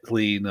the pit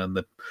lane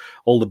and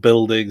all the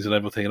buildings and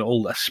everything,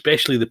 and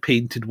especially the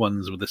painted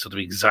ones with the sort of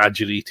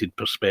exaggerated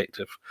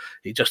perspective.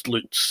 It just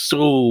looked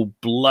so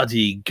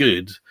bloody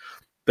good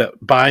that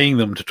buying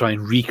them to try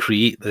and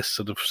recreate this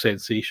sort of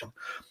sensation.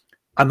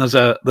 And there's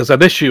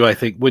an issue, I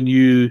think,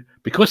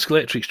 because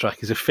Scaletric's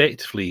track is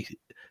effectively,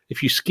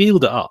 if you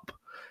scaled it up,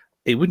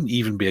 it wouldn't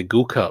even be a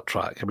go-kart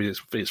track. I mean,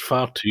 it's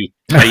far too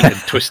tight and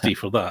twisty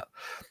for that.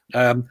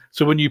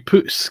 So when you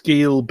put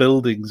scale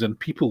buildings and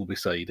people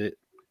beside it,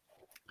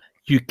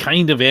 you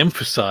kind of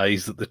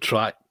emphasize that the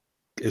track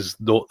is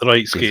not the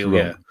right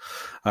scale.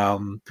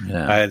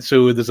 And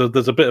so there's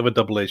a bit of a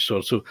double-edged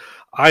sword. So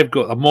I've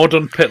got a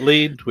modern pit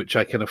lane, which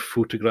I kind of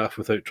photograph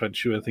without trying to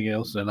show anything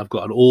else, and I've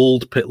got an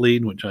old pit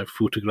lane, which I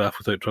photograph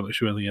without trying to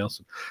show anything else,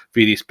 and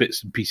various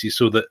bits and pieces,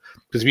 so that,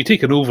 because if you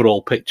take an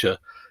overall picture,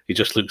 it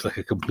just looks like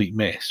a complete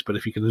mess, but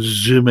if you can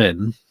zoom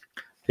in,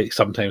 it's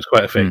sometimes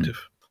quite effective.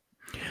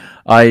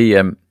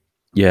 I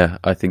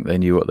think they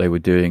knew what they were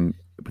doing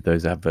with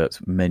those adverts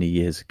many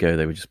years ago.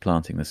 They were just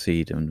planting the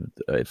seed, and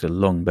it's a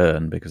long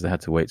burn because they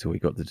had to wait till we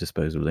got the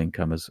disposable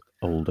income as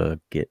older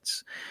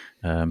gits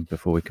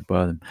before we could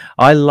buy them.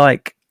 I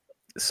like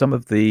some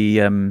of the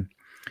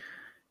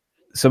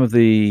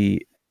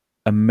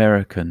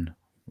American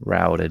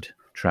routed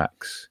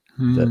tracks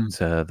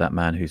that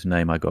man whose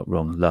name I got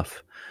wrong,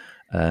 Luff,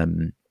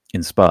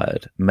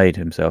 made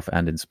himself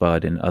and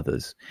inspired in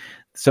others.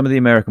 Some of the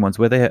American ones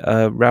where they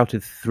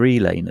routed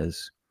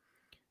 3-laners.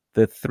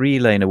 The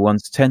 3-laner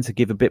ones tend to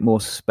give a bit more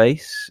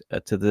space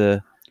to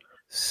the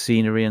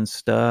scenery and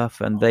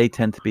stuff, and they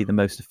tend to be the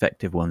most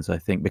effective ones, I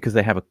think, because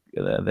they have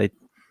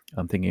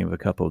I'm thinking of a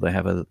couple. They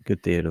have a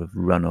good deal of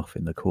runoff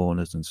in the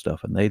corners and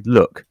stuff, and they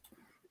look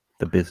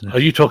the business. Are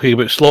you talking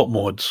about slot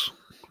mods?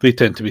 They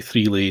tend to be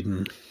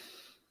 3-lane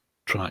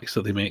tracks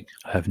that they make.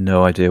 I have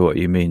no idea what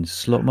you mean.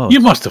 Slot mods?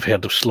 You must have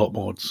heard of slot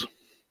mods.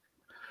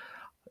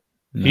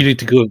 No. You need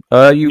to go.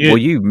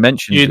 You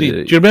mentioned. Do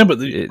you remember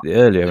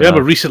earlier?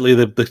 Remember recently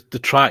the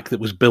track that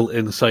was built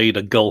inside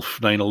a Gulf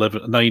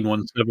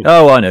 917?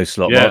 Oh, I know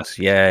slot mods.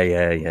 Yeah.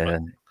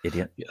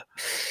 Idiot. Yeah.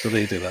 So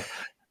they do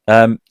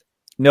that.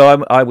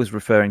 No, I was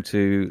referring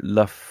to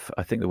Luff.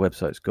 I think the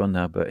website's gone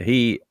now, but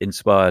he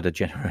inspired a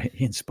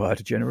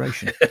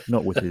generation.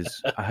 Not with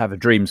his "I have a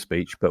dream"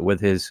 speech, but with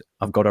his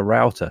 "I've got a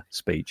router"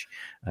 speech,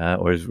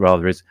 or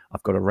rather his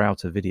 "I've got a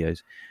router"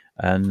 videos.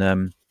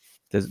 And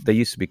there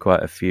used to be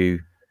quite a few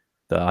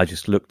that I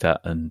just looked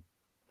at and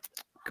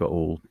got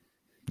all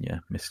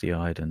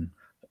misty-eyed and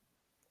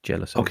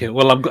jealous. Okay, over.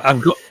 well, I'm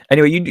go-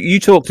 Anyway, you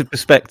talked of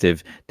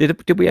perspective.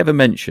 Did we ever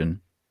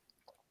mention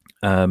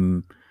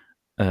Dave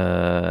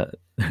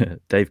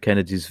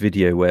Kennedy's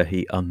video where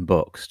he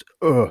unboxed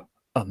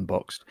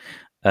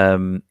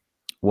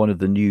one of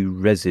the new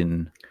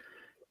resin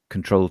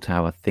control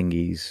tower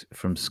thingies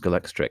from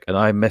Skullextric, and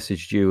I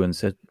messaged you and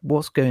said,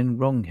 "What's going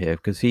wrong here?"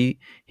 Because he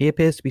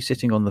appears to be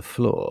sitting on the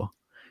floor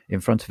in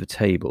front of a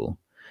table,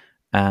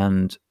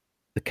 and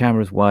the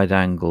camera's wide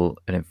angle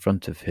and in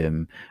front of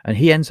him, and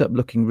he ends up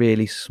looking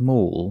really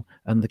small,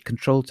 and the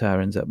control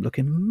tower ends up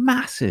looking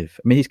massive.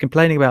 I mean, he's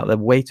complaining about the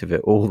weight of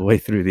it all the way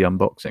through the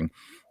unboxing,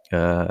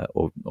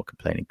 or not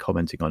complaining,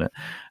 commenting on it,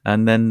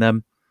 and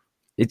then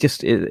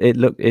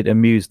it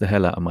amused the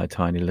hell out of my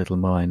tiny little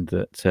mind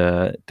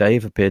that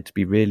Dave appeared to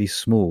be really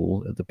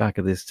small at the back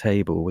of this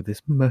table with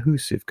this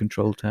massive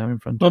control tower in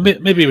front of him.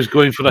 Well, maybe he was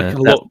going for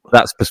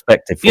that's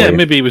perspective for you.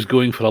 Maybe he was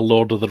going for a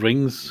Lord of the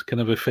Rings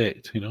kind of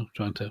effect,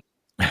 trying to...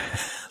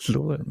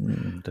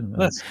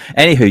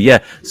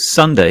 Anywho,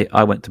 Sunday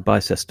I went to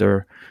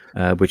Bicester,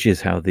 which is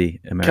how the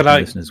American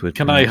listeners would.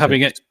 Can I,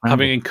 having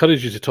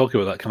encouraged you to talk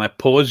about that, can I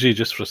pause you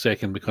just for a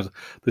second, because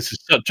this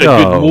is such a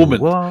good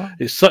moment. What?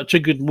 It's such a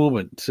good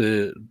moment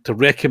to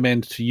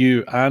recommend to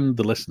you and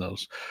the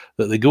listeners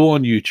that they go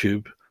on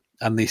YouTube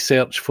and they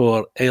search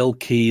for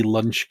LK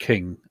Lunch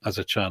King as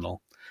a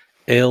channel.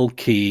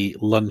 LK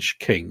Lunch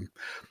King.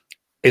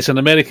 It's an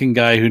American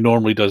guy who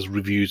normally does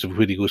reviews of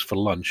where he goes for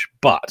lunch,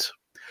 but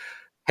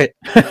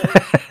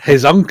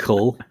his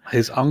uncle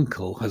has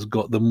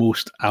got the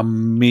most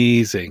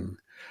amazing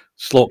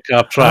slot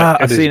car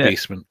track in his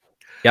basement.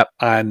 Yep.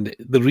 And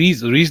the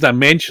reason I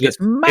mention it's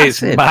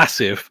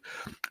massive.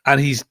 And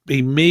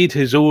he made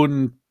his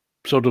own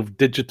sort of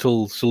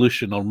digital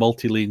solution or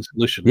multi-lane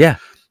solution. Yeah.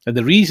 And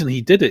the reason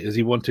he did it is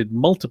he wanted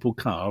multiple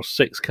cars,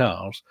 6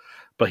 cars,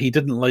 but he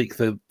didn't like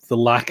the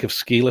lack of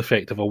scale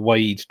effect of a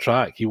wide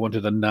track. He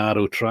wanted a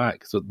narrow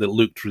track that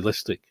looked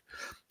realistic.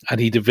 And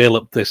he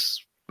developed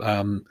this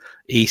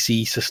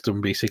AC system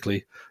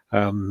basically,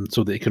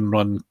 so that it can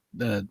run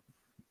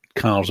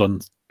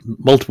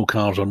multiple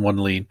cars on one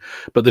lane.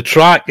 But the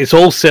track, it's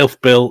all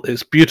self-built.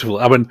 It's beautiful.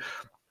 I mean,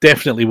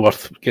 definitely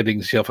worth getting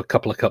yourself a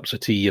couple of cups of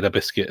tea and a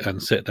biscuit and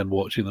sitting and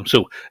watching them.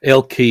 So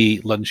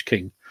LK Lunch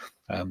King.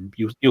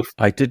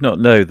 I did not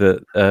know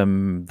that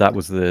that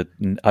was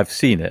I've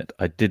seen it.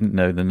 I didn't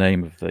know the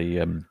name of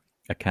the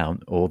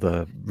account or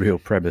the real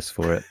premise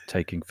for it,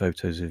 taking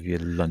photos of your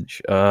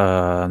lunch.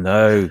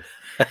 No.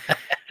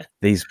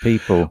 These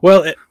people.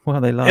 Well, they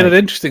like. It's an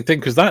interesting thing,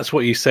 because that's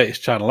what he set his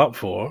channel up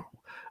for,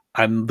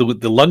 and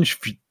the lunch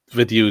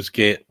videos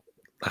get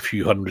a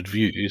few hundred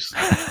views.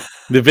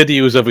 The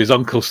videos of his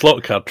uncle's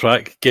slot car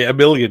track get 1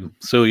 million.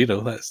 So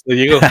there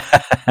you go.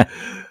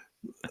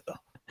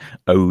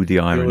 Oh, the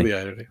irony.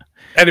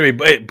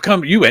 Anyway,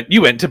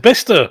 you went to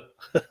Bicester.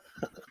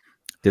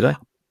 Did I?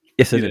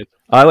 Yes, I did.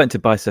 I went to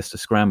Bicester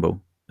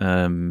Scramble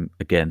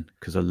again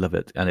because I love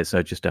it, and it's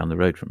just down the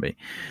road from me,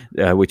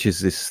 which is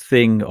this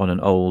thing on an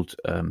old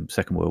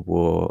Second World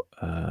War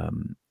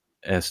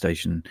air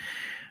station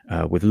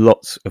with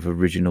lots of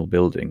original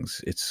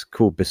buildings. It's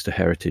called Bicester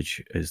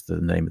Heritage is the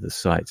name of the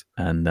site,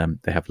 and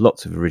they have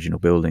lots of original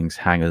buildings,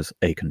 hangars,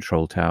 a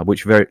control tower,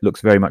 which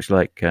looks very much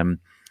like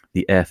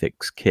the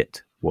Airfix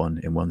kit one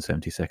in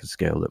 1/72nd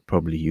scale that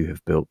probably you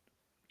have built.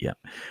 Yeah,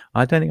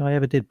 I don't think I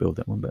ever did build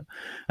that one, but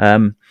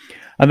and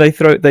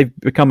they've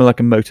become like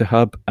a motor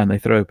hub, and they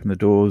throw open the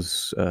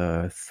doors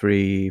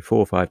 3,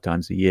 4, 5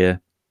 times a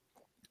year.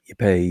 You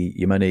pay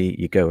your money,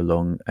 you go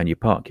along, and you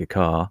park your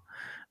car,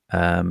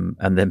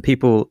 and then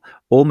people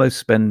almost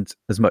spend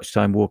as much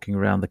time walking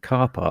around the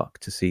car park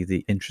to see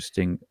the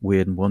interesting,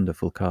 weird, and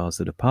wonderful cars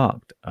that are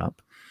parked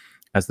up,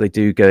 as they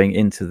do going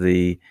into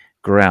the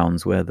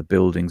grounds where the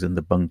buildings and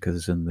the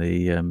bunkers and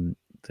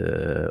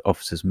the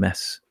officers'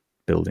 mess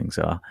buildings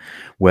are,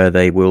 where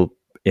they will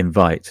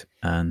invite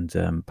and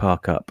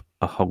park up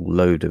a whole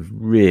load of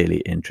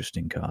really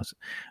interesting cars.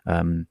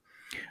 And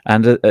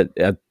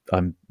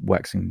I'm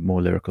waxing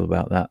more lyrical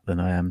about that than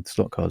I am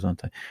slot cars,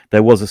 aren't I?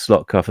 There was a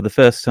slot car. For the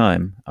first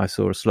time, I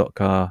saw a slot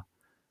car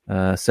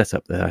set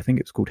up there. I think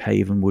it's called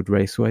Havenwood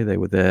Raceway. They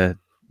were there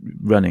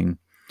running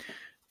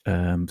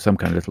some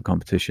kind of little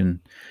competition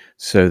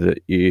so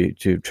that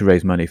to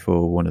raise money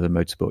for one of the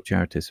motorsport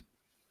charities.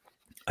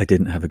 I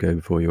didn't have a go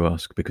before you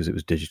ask because it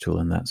was digital,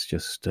 and that's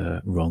just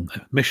wrong.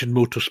 Mission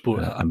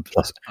Motorsport,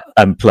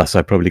 and plus,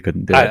 I probably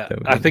couldn't do it.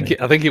 I think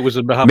it was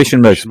on behalf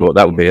Mission Motorsport.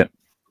 That would be it.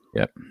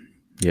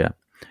 Yeah,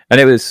 and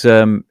it was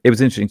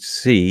interesting to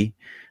see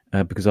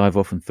because I've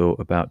often thought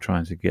about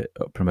trying to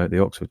promote the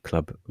Oxford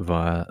Club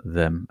via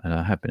them, and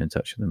I have been in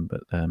touch with them,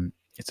 but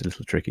it's a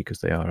little tricky because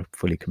they are a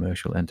fully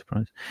commercial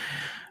enterprise.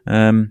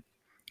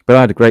 But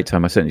I had a great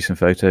time. I sent you some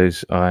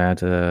photos.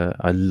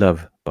 I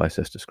love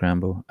Bicester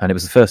Scramble, and it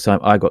was the first time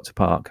I got to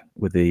park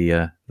with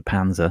the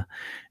Panzer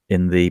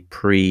in the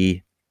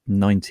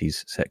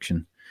pre-90s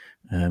section,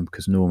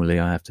 because normally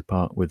I have to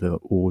park with the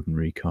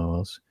ordinary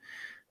cars.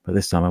 But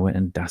this time I went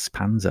in Das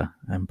Panzer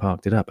and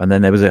parked it up. And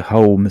then there was a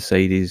whole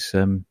Mercedes.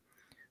 There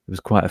was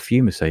quite a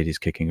few Mercedes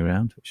kicking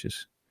around, which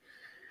is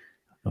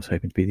I was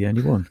hoping to be the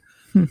only one.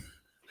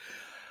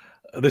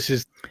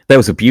 There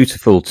was a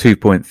beautiful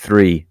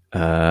 2.3,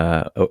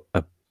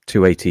 a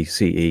 280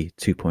 CE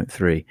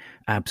 2.3,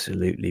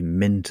 absolutely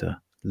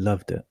minter.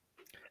 Loved it.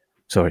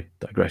 Sorry,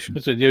 digression.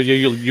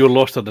 You're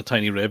lost on a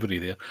tiny reverie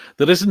there.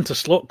 There isn't a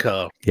slot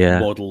car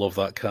model of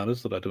that car,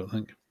 is there? I don't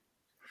think.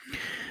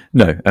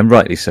 No, and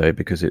rightly so,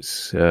 because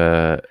it's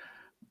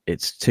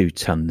 2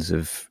 tons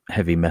of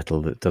heavy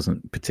metal that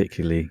doesn't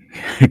particularly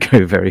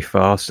go very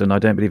fast, and I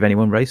don't believe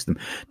anyone raced them.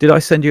 Did I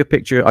send you a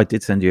picture? I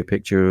did send you a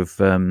picture of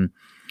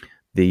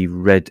the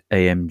red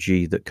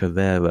AMG that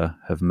Carrera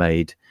have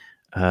made,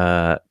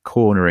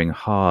 cornering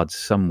hard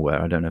somewhere.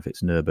 I don't know if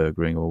it's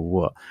Nürburgring or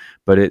what,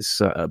 but it's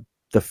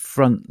the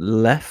front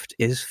left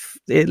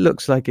it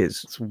looks like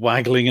it's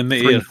waggling in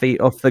the 3 air. feet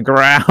off the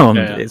ground.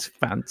 Yeah. It's a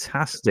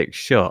fantastic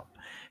shot.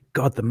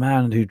 God, the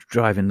man who's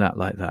driving that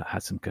like that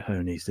had some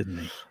cojones, didn't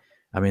he?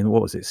 I mean,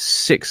 what was it?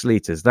 6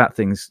 litres. That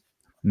thing's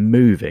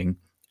moving,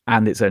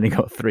 and it's only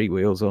got 3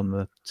 wheels on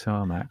the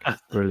tarmac.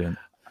 Brilliant.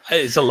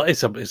 It's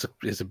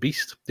a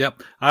beast.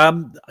 Yep.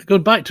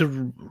 Going back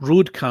to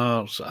road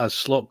cars as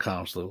slot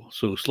cars, though.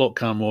 So slot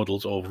car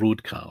models of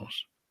road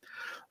cars.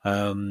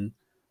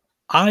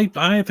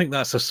 I think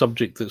that's a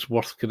subject that's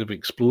worth kind of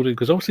exploring,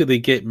 because obviously they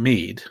get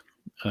made,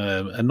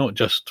 and not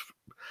just.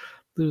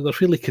 They're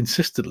fairly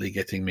consistently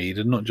getting made,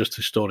 and not just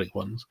historic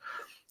ones.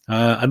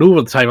 And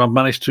over the time, I've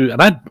managed to, and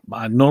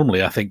I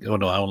normally I think, oh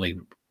no, I only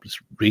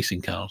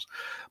racing cars,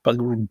 but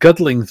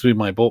guddling through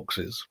my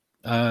boxes,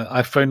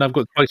 I found I've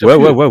got quite a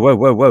few.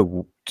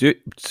 Whoa!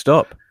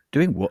 Stop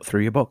doing what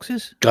through your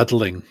boxes?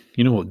 Guddling.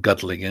 You know what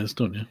guddling is,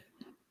 don't you?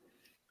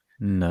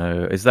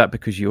 No, is that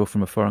because you're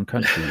from a foreign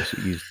country?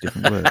 You use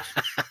different words.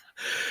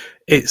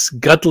 It's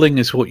guddling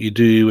is what you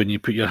do when you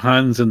put your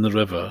hands in the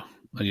river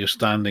and you're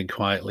standing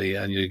quietly,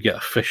 and you get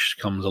a fish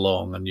comes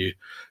along, and you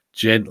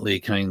gently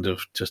kind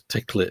of just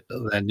tickle it,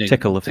 and then you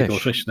tickle the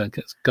fish. Then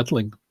it's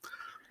guddling.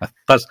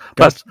 That's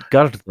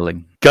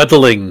guddling.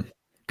 Guddling.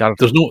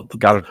 There's no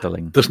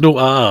guddling. There's no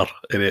R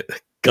in it.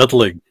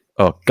 Guddling.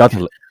 Oh,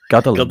 guddling.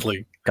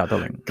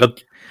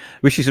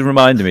 Which is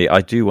reminding me,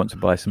 I do want to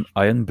buy some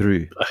iron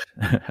brew.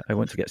 I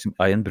want to get some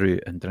iron brew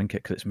and drink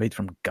it because it's made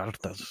from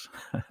Garders.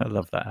 I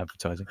love that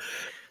advertising.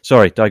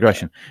 Sorry,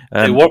 digression.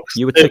 It works.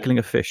 You were tickling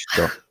a fish,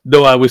 Scott.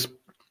 No, I was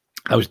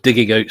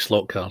digging out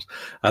slot cars,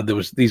 and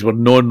these were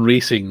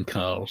non-racing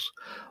cars,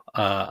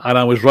 and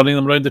I was running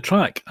them around the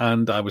track,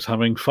 and I was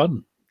having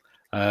fun,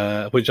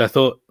 which I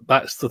thought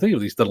that's the thing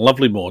of these. They're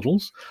lovely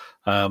models,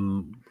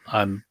 and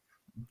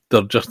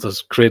they're just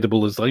as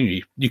credible as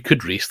you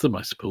could race them,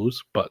 I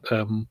suppose. But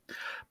they're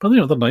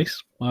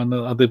nice,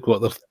 and they've got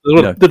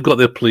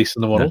their place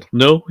in the world.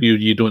 No,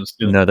 you don't.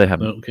 No, they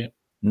haven't. No, okay.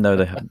 No,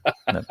 they haven't.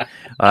 No.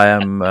 I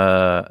am,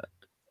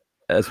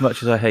 as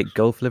much as I hate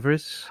golf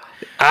liveries,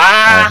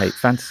 I hate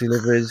fantasy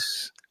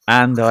liveries,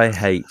 and I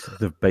hate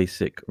the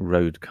basic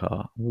road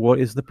car. What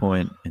is the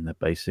point in the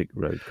basic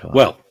road car?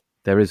 Well,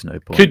 there is no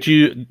point. Could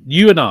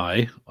you and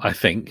I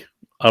think,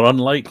 are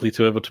unlikely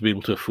to ever to be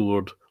able to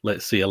afford,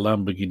 let's say, a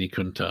Lamborghini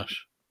Countach.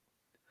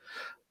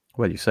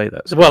 Well, you say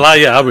that. Well,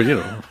 I would, in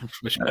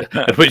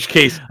which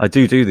case, I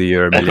do the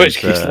Euro Millions.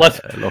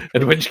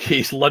 In which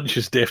case, lunch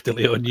is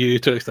definitely on you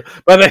to extent.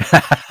 But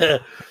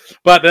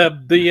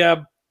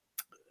the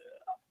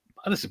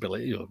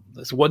disability,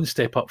 it's one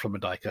step up from a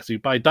diecast. So you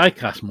buy a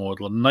diecast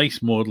model, a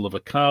nice model of a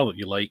car that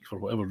you like for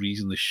whatever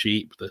reason, the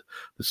shape, the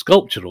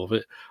sculpture of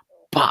it,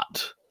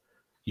 but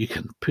you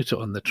can put it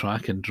on the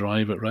track and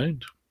drive it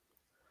round.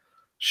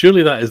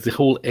 Surely that is the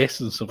whole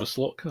essence of a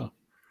slot car.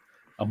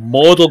 A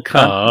model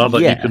car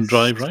that you can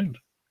drive round.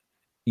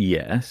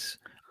 Yes.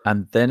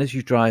 And then as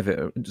you drive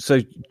it, so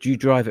do you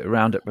drive it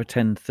around at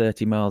pretend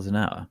 30 miles an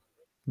hour?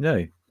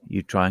 No,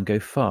 you try and go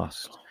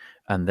fast.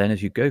 And then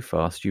as you go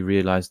fast, you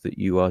realize that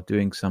you are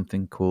doing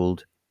something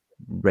called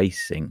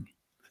racing.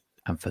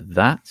 And for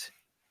that,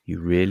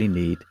 you really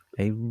need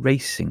a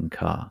racing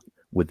car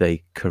with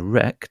a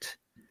correct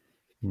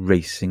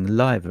racing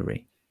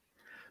livery.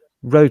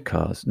 Road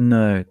cars,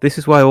 no. This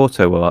is why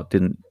Auto Art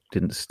didn't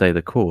stay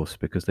the course,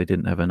 because they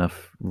didn't have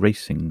enough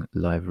racing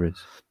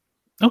liveries.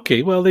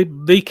 Okay, well,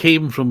 they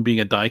came from being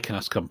a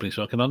diecast company,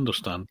 so I can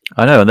understand.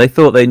 I know, and they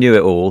thought they knew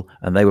it all,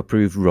 and they were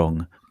proved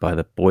wrong by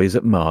the boys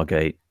at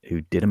Margate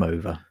who did them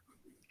over.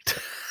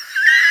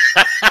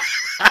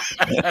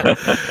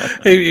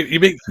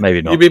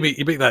 Maybe not. You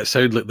make that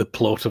sound like the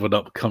plot of an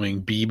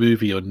upcoming B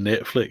movie on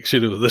Netflix.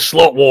 The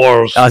Slot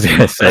Wars. I was going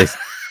to say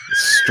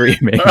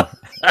streaming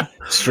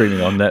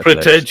on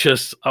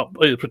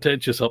Netflix.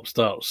 Pretentious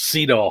upstarts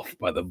seen off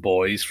by the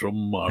boys from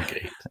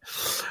Margate.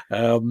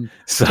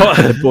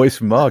 The boys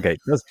from Margate.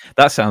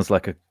 That sounds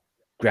like a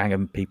gang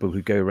of people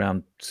who go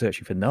around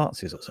searching for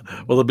Nazis or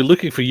something. Well, they'll be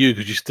looking for you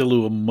because you still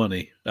owe them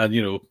money, and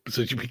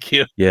so you be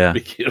careful. Yeah.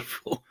 Be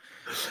careful.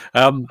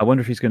 I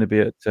wonder if he's going to be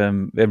at.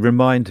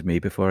 Remind me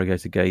before I go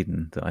to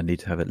Gaydon that I need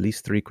to have at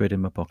least £3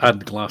 in my pocket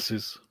And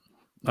glasses.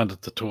 And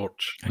the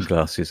torch. and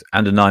glasses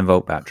and a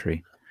 9-volt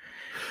battery.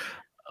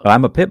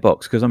 I'm a pit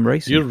box because I'm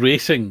racing. You're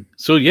racing.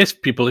 So, yes,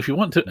 people, if you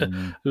want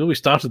to... we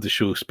started the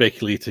show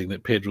speculating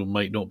that Pedro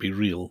might not be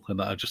real and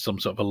that I'm just some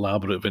sort of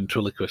elaborate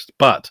ventriloquist.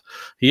 But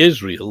he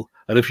is real.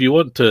 And if you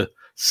want to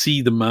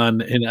see the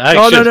man in action...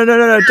 Oh,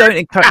 no, don't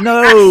encourage...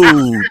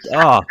 No!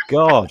 Oh,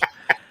 God.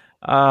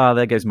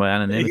 There goes my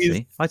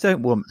anonymity. I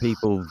don't want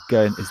people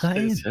going, is that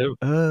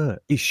him?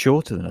 He's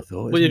shorter than I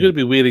thought. Well, you're going to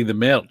be wearing the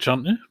merch,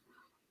 aren't you?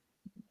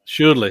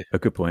 Surely. A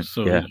good point.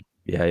 So,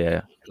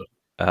 yeah.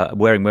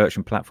 Wearing merch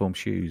and platform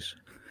shoes.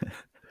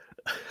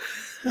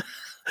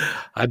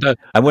 I don't.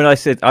 And when I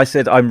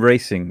said I'm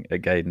racing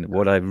at Gaydon,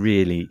 what I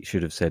really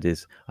should have said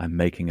is I'm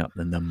making up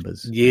the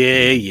numbers.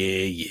 Yeah.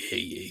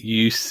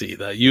 You see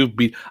that. You've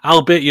been.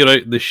 I'll bet you're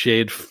out in the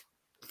shed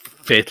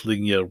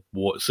fettling your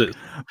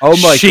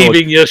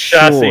shaving your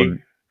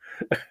chassis.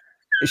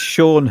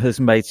 Sean has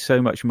made so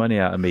much money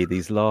out of me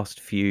these last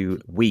few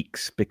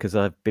weeks because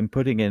I've been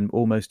putting in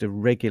almost a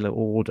regular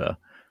order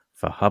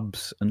for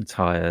hubs and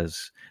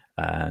tyres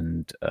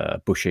and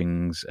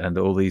bushings and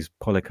all these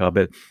polycar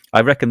bits.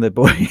 I reckon the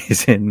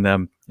boys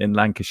in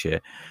Lancashire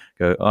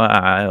go,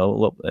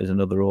 look, there's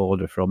another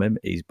order from him.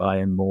 He's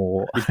buying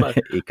more.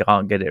 He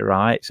can't get it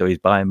right, so he's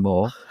buying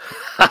more.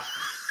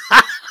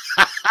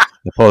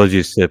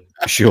 Apologies to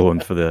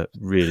Sean for the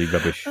really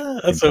rubbish.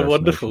 That's so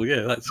wonderful.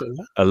 Yeah,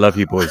 I love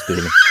you boys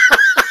dearly.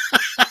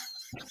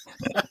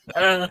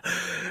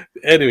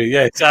 Anyway,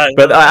 yeah.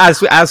 But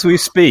as we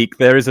speak,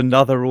 there is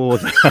another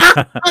order.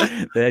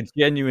 There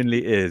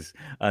genuinely is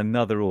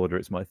another order.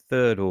 It's my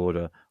third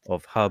order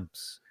of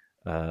hubs,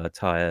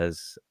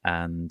 tyres,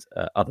 and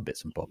other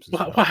bits and bobs.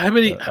 Well. How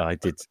many? How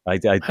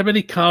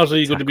many cars are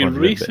you going to be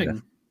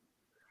racing?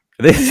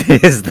 This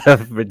is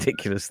the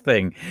ridiculous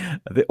thing.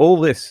 All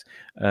this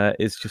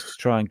is just to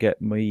try and get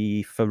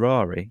me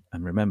Ferrari,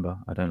 and remember,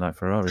 I don't like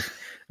Ferraris,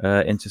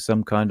 into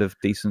some kind of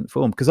decent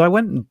form. Because I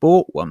went and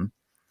bought one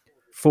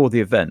for the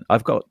event.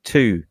 I've got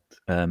 2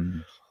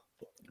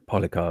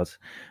 polycars.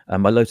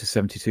 My Lotus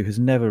 72 has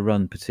never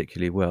run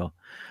particularly well.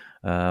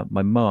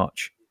 My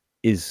March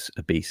is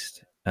a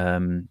beast.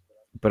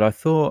 But I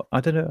thought, I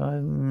don't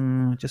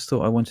know, I just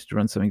thought I wanted to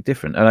run something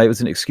different. And it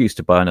was an excuse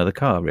to buy another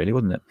car, really,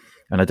 wasn't it?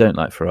 And I don't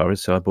like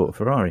Ferraris, so I bought a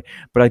Ferrari.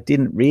 But I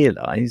didn't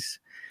realise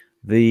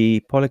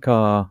the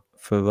Polycar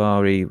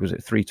Ferrari, was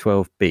it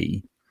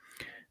 312B?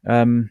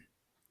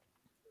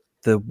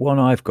 The one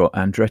I've got,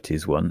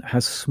 Andretti's one,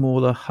 has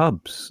smaller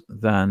hubs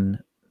than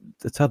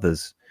the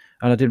others.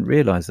 And I didn't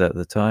realise that at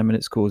the time, and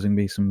it's causing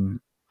me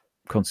some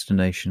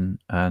consternation,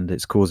 and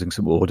it's causing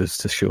some orders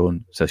to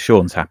Sean. So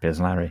Sean's happy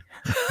as Larry.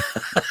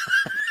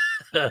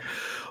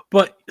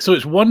 But so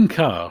it's one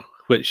car,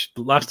 which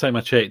last time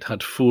I checked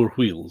had 4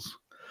 wheels,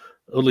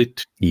 only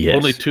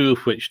 2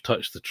 of which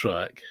touch the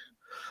track.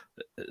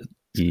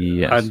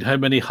 Yes. And how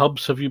many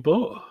hubs have you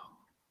bought?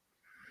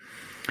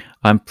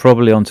 I'm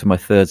probably onto my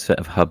 3rd set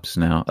of hubs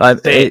now.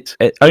 Only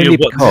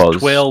because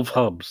 12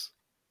 hubs.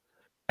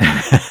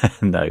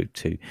 No,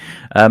 2.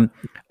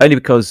 Only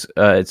because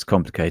it's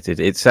complicated.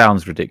 It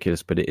sounds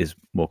ridiculous, but it is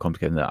more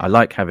complicated than that. I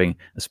like having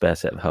a spare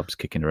set of hubs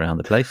kicking around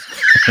the place.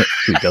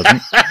 Who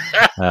doesn't?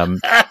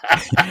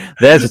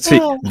 There's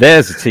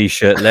a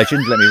t-shirt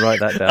legend. Let me write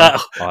that down.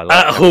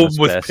 At home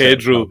with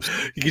Pedro.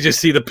 You can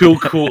just see the pull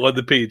quote on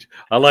the page.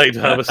 I like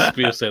to have a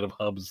spare set of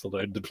hubs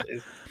around the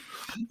place.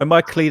 When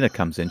my cleaner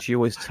comes in, she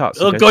always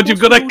tucks. Oh, God, you've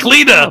got a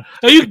cleaner!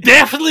 You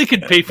definitely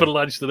can pay for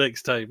lunch the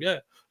next time, yeah.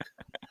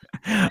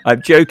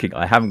 I'm joking.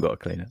 I haven't got a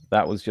cleaner.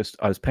 That was just,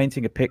 I was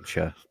painting a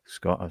picture,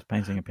 Scott. I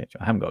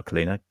haven't got a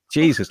cleaner.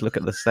 Jesus, look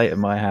at the state of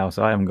my house.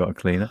 I haven't got a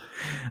cleaner.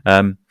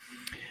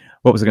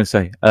 What was I going to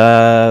say?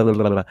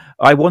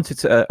 I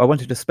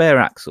wanted a spare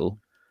axle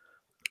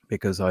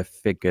because I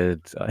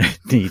figured I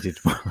needed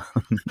one.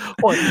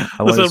 I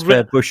wanted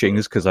spare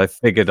bushings because I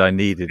figured I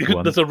needed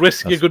one. There's a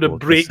risk you're going to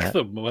break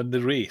them on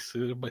the race.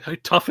 How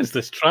tough is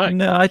this track?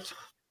 No,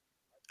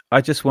 I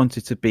just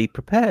wanted to be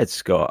prepared,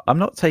 Scott. I'm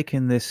not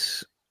taking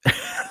this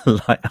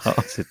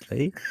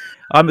lightheartedly.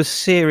 I'm as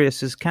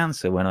serious as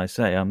cancer when I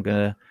say I'm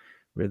going to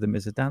rhythm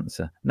is a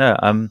dancer. No,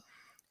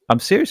 I'm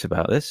serious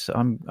about this.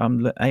 I'm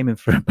aiming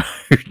for a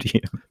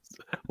podium.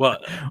 Well,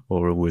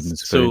 or a wooden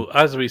spoon. So,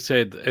 as we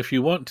said, if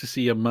you want to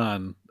see a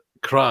man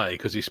cry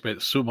because he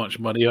spent so much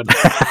money on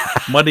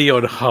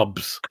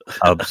hubs,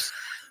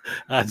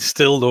 and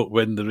still not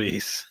win the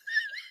race,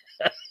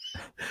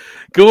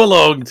 go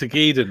along to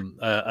Gaydon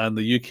and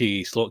the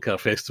UK Slot Car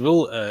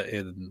Festival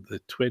in the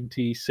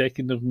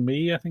 22nd of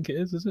May, I think it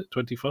is it?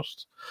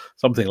 21st?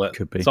 Something like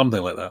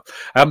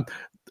that.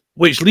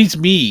 Which leads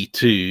me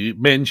to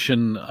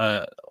mention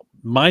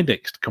my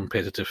next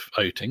competitive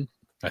outing,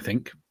 I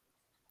think,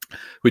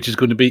 which is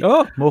going to be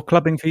more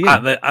clubbing for you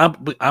at the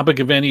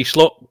Abergavenny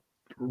Slot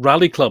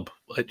Rally Club,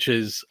 which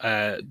is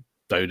down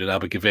in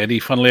Abergavenny,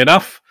 funnily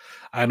enough.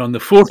 And on the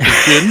 4th of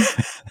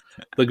June,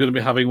 they're going to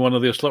be having one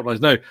of their slot rallies.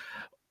 Now,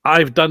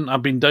 I've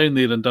been down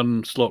there and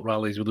done slot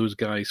rallies with those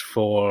guys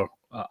for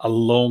a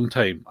long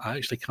time. I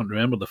actually can't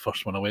remember the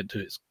first one I went to.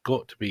 It's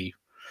got to be,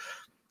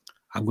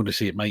 I'm going to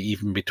say it might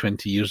even be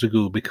 20 years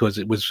ago, because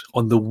it was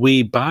on the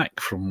way back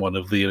from one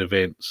of their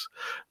events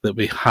that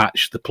we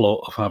hatched the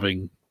plot of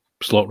having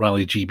Slot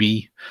Rally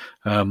GB,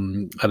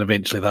 and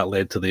eventually that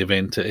led to the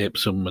event at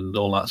Epsom and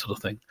all that sort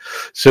of thing.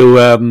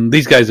 So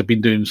these guys have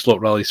been doing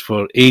slot rallies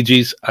for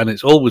ages, and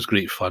it's always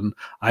great fun.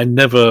 I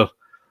never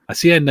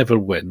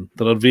win.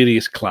 There are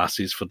various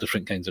classes for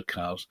different kinds of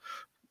cars.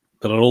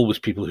 There are always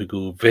people who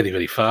go very,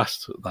 very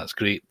fast. That's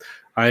great.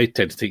 I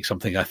tend to take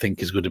something I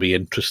think is going to be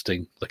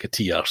interesting, like a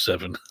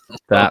TR7.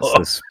 That's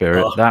the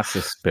spirit. That's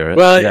the spirit.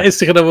 Well, yeah.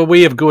 It's kind of a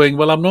way of going,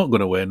 well, I'm not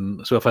going to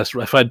win. So if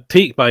I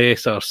take my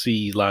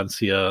SRC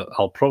Lancia,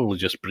 I'll probably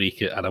just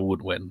break it and I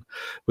won't win.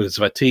 Whereas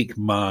if I take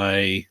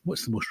my,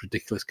 what's the most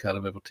ridiculous car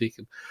I've ever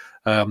taken?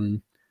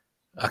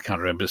 I can't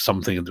remember.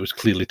 Something that was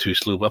clearly too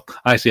slow. Well,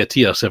 actually, a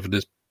TR7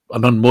 is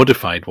an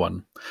unmodified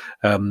one.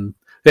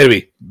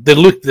 Anyway,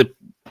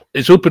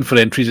 it's open for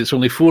entries. It's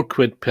only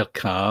 £4 per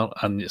car,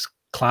 and it's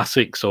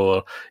classics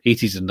or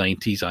 80s and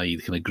 90s, i.e.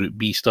 the kind of Group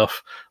B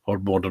stuff, or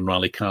modern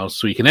rally cars.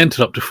 So you can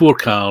enter up to 4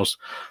 cars.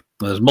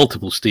 There's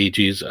multiple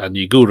stages, and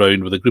you go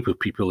around with a group of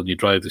people and you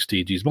drive the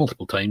stages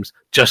multiple times,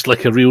 just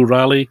like a real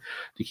rally.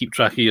 You keep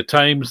track of your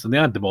times, and they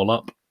add them all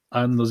up.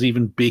 And there's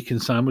even bacon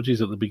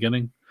sandwiches at the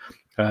beginning.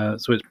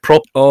 So it's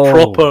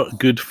proper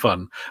good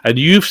fun. And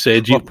you've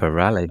said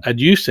rally.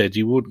 And you said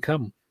you won't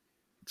come.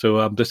 So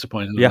I'm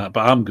disappointed in that,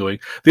 but I'm going.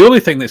 The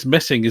only thing that's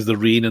missing is the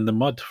rain and the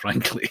mud,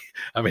 frankly.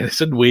 I mean,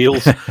 it's in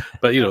Wales,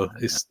 but,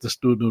 there's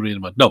no rain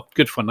and mud. No,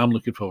 good fun. I'm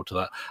looking forward to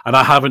that. And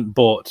I haven't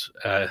bought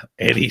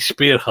any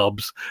spare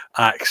hubs,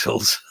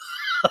 axles,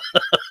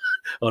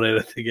 or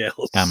anything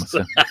else.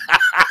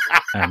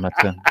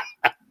 Amateur.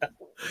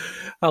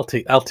 I'll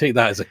take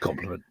that as a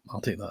compliment.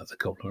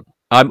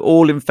 I'm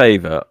all in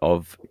favour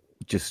of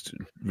just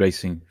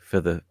racing for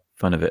the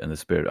fun of it and the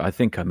spirit. I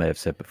think I may have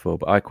said before,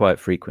 but I quite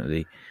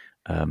frequently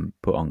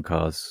put on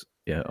cars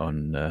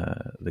on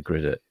the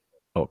grid at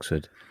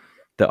Oxford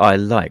that I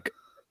like.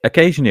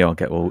 Occasionally I'll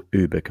get all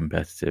uber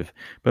competitive,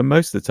 but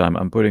most of the time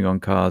I'm putting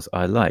on cars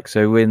I like.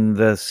 So in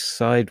the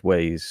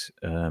Sideways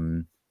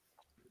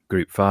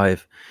Group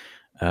 5,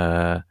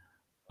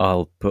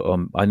 I'll put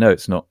on, I know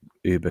it's not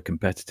uber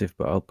competitive,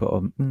 but I'll put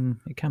on,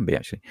 it can be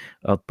actually,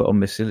 I'll put on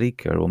Miss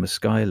Celica or Miss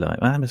Skyline.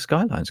 Miss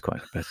Skyline's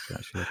quite competitive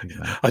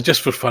actually.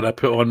 Just for fun, I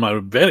put on my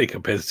very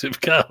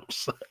competitive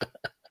cars.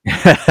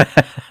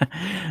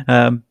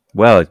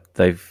 Well,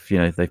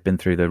 they've been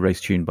through the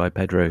Race Tuned by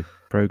Pedro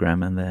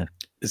program, and they're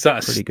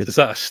pretty good. Is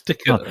that a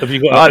sticker? Have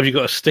you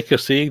got a sticker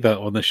saying that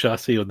on the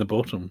chassis on the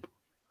bottom?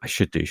 I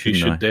should do. Shouldn't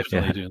you should I?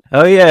 definitely do.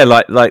 Oh yeah,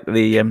 like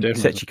the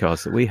Secchi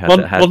cars that we had.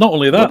 Well, not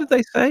only that. What did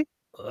they say?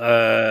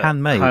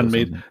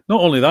 Handmade.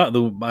 Not only that,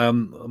 though.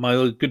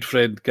 My good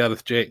friend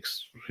Gareth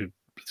Jex, who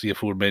the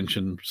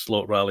aforementioned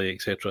slot rally,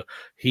 etc.,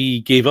 he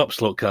gave up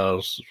slot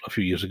cars a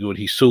few years ago, and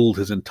he sold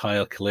his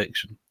entire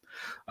collection.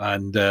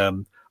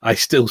 And I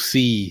still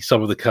see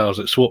some of the cars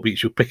at swap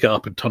meets. You pick it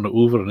up and turn it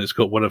over, and it's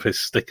got one of his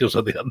stickers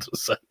on the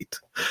underside.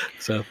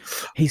 So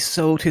he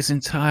sold his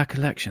entire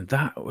collection.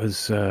 That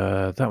was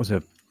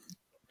a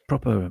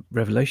proper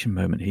revelation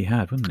moment he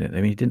had, wasn't it? I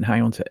mean, he didn't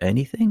hang on to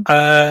anything.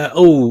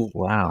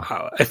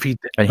 Wow!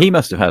 And he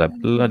must have had a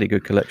bloody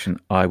good collection,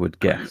 I would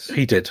guess.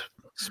 He did.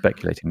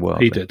 Speculating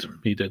wildly.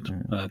 He did.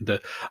 Yeah.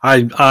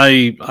 And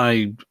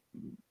I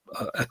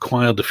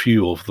acquired a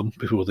few of them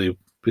before they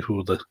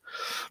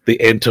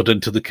entered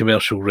into the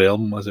commercial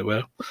realm, as it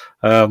were.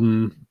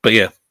 But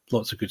yeah,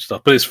 lots of good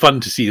stuff. But it's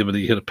fun to see them, and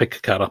you kind of pick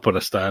a car up on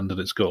a stand, and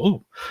it's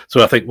got,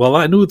 So I think, well,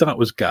 I know that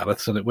was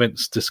Gareth's, and it went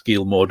to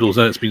scale models,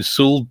 and it's been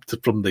sold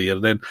from there,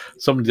 and then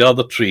some of the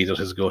other trader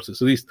has got it.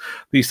 So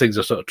these things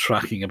are sort of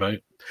tracking about.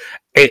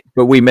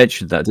 But we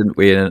mentioned that, didn't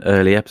we, in an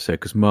early episode?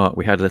 Because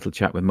we had a little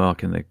chat with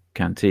Mark in the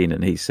canteen,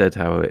 and he said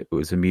how it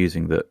was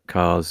amusing that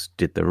cars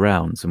did the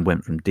rounds and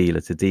went from dealer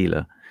to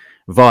dealer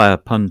via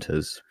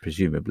punters,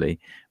 presumably.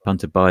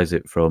 Punter buys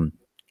it from,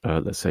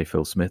 let's say,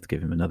 Phil Smith,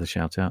 give him another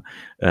shout out,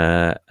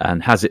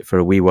 and has it for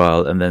a wee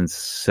while, and then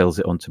sells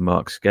it on to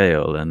Mark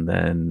Scale, and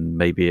then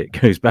maybe it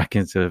goes back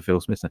into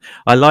Phil Smith.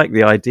 I like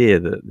the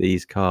idea that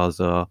these cars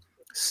are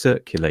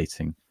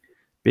circulating,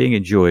 being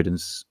enjoyed, and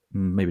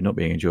maybe not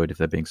being enjoyed if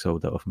they're being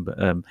sold that often, but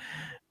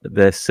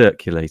they're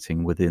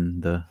circulating within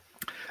the.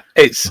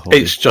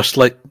 It's just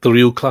like the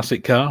real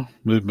classic car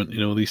movement.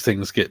 These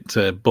things get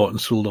bought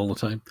and sold all the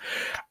time.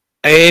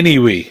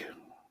 Anyway,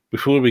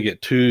 before we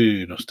get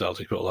too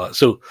nostalgic about all that,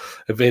 so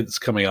events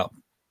coming up: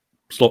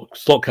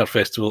 Slot Car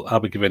Festival,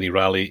 Abergavenny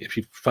Rally. If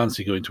you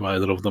fancy going to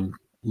either of them,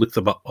 look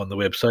them up on the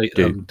website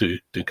and do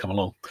come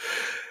along.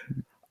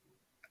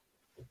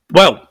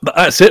 Well,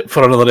 that's it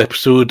for another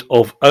episode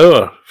of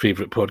our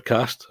favourite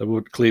podcast. I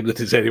won't claim that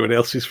it's anyone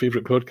else's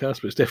favourite podcast,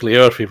 but it's definitely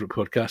our favourite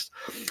podcast.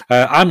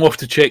 I'm off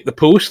to check the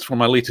post for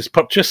my latest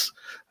purchase.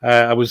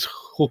 I was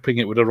hoping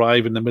it would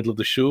arrive in the middle of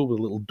the show with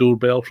a little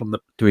doorbell from the...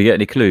 Do we get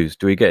any clues?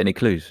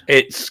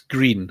 It's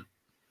green.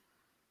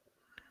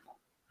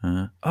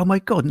 Oh my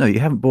God, no, you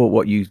haven't bought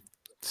what you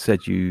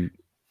said you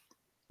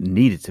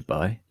needed to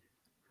buy.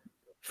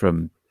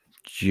 from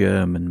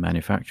German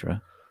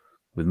manufacturer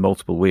with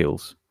multiple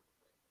wheels.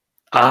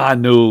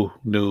 No,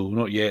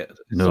 not yet. It's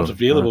not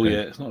available okay.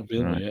 yet. It's not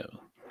available yet.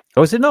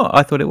 Oh, is it not?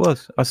 I thought it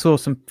was. I saw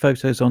some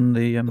photos on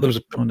the. There was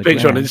a on the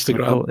picture on ground.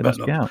 Instagram. I thought they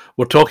must be out.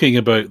 We're talking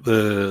about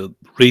the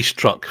race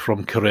truck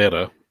from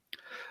Carrera,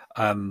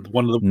 and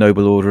one of the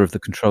Noble Order of the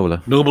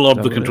Controller. Noble Order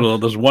of the Controller.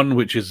 There's one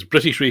which is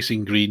British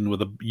Racing Green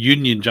with a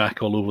Union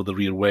Jack all over the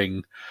rear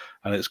wing,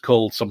 and it's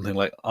called something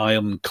like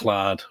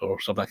Ironclad or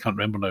something. I can't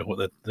remember now what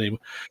the name.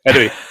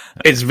 Anyway,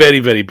 it's very,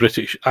 very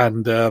British,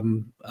 and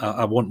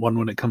I want one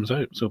when it comes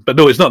out. So, but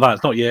no, it's not that.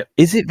 It's not yet.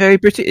 Is it very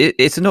British?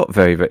 It's not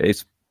very.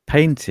 It's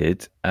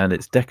painted and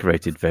it's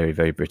decorated very,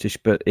 very British,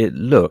 but it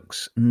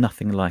looks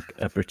nothing like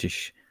a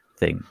British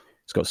thing.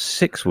 It's got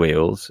 6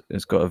 wheels.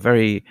 It's got a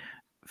very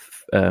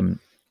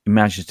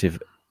imaginative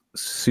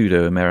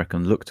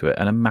pseudo-American look to it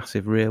and a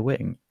massive rear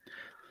wing.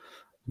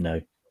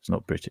 No, it's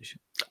not British.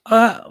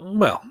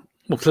 Well,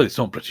 clearly it's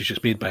not British.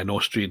 It's made by an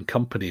Austrian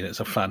company and it's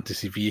a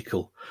fantasy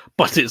vehicle.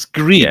 But it's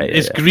green.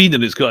 It's green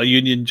and it's got a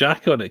Union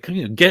Jack on it. Can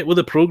you get with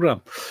the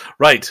programme?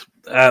 Right.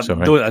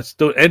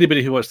 Don't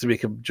anybody who wants to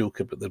make a joke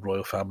about the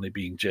royal family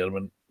being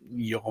German,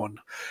 yawn.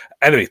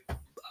 Anyway,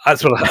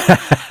 that's what I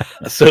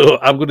have. So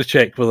I'm going to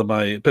check whether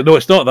but no,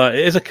 it's not that.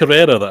 It is a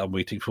Carrera that I'm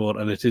waiting for,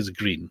 and it is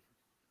green.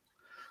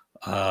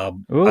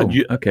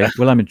 Okay.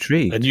 Well, I'm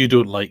intrigued. And you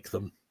don't like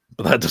them,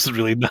 but that doesn't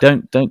really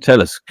matter. Don't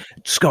tell us,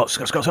 Scott.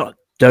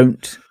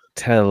 Don't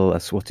tell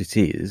us what it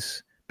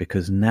is,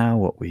 because now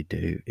what we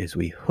do is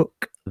we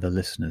hook the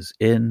listeners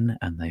in,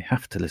 and they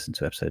have to listen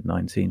to episode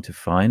 19 to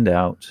find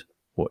out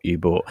what you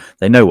bought.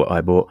 They know what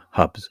I bought,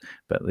 hubs,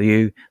 but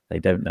they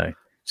don't know,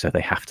 so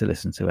they have to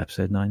listen to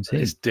episode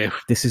 19.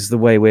 This is the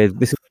way we're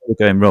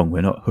going wrong.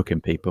 We're not hooking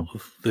people.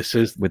 This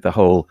is with the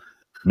whole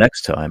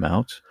next time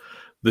out.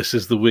 This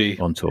is the way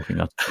on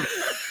Talking Us.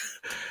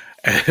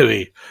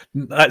 Anyway,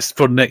 that's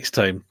for next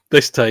time.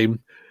 This time,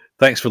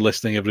 thanks for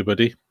listening,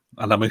 everybody,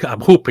 and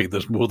I'm hoping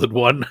there's more than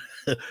one.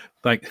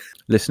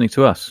 Listening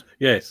to us.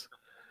 Yes.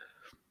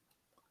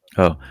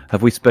 Oh,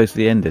 have we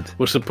supposedly ended?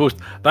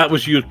 That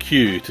was your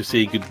cue to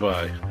say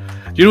goodbye.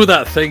 Do you know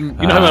that thing?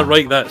 You know how I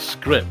write that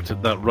script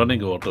in that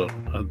running order,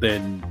 and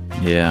then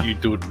you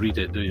don't read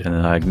it, do you? And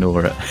then I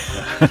ignore it.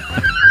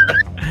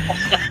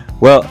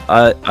 Well,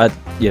 I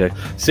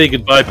say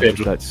goodbye,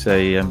 Pedro. I'd like to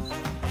say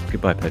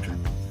goodbye, Pedro.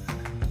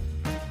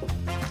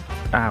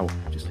 Ow!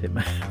 Just hit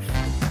my hand.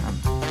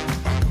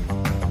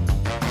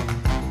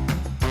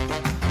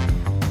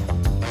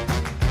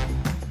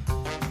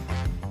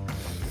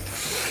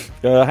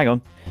 Hang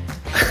on.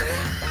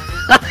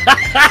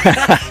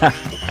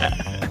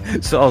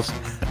 Soz.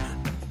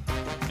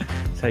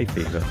 Hay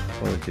fever.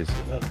 Apologies.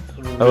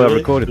 I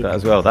recorded that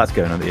as well. That's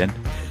going on at the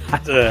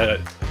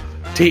end.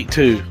 Take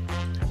 2.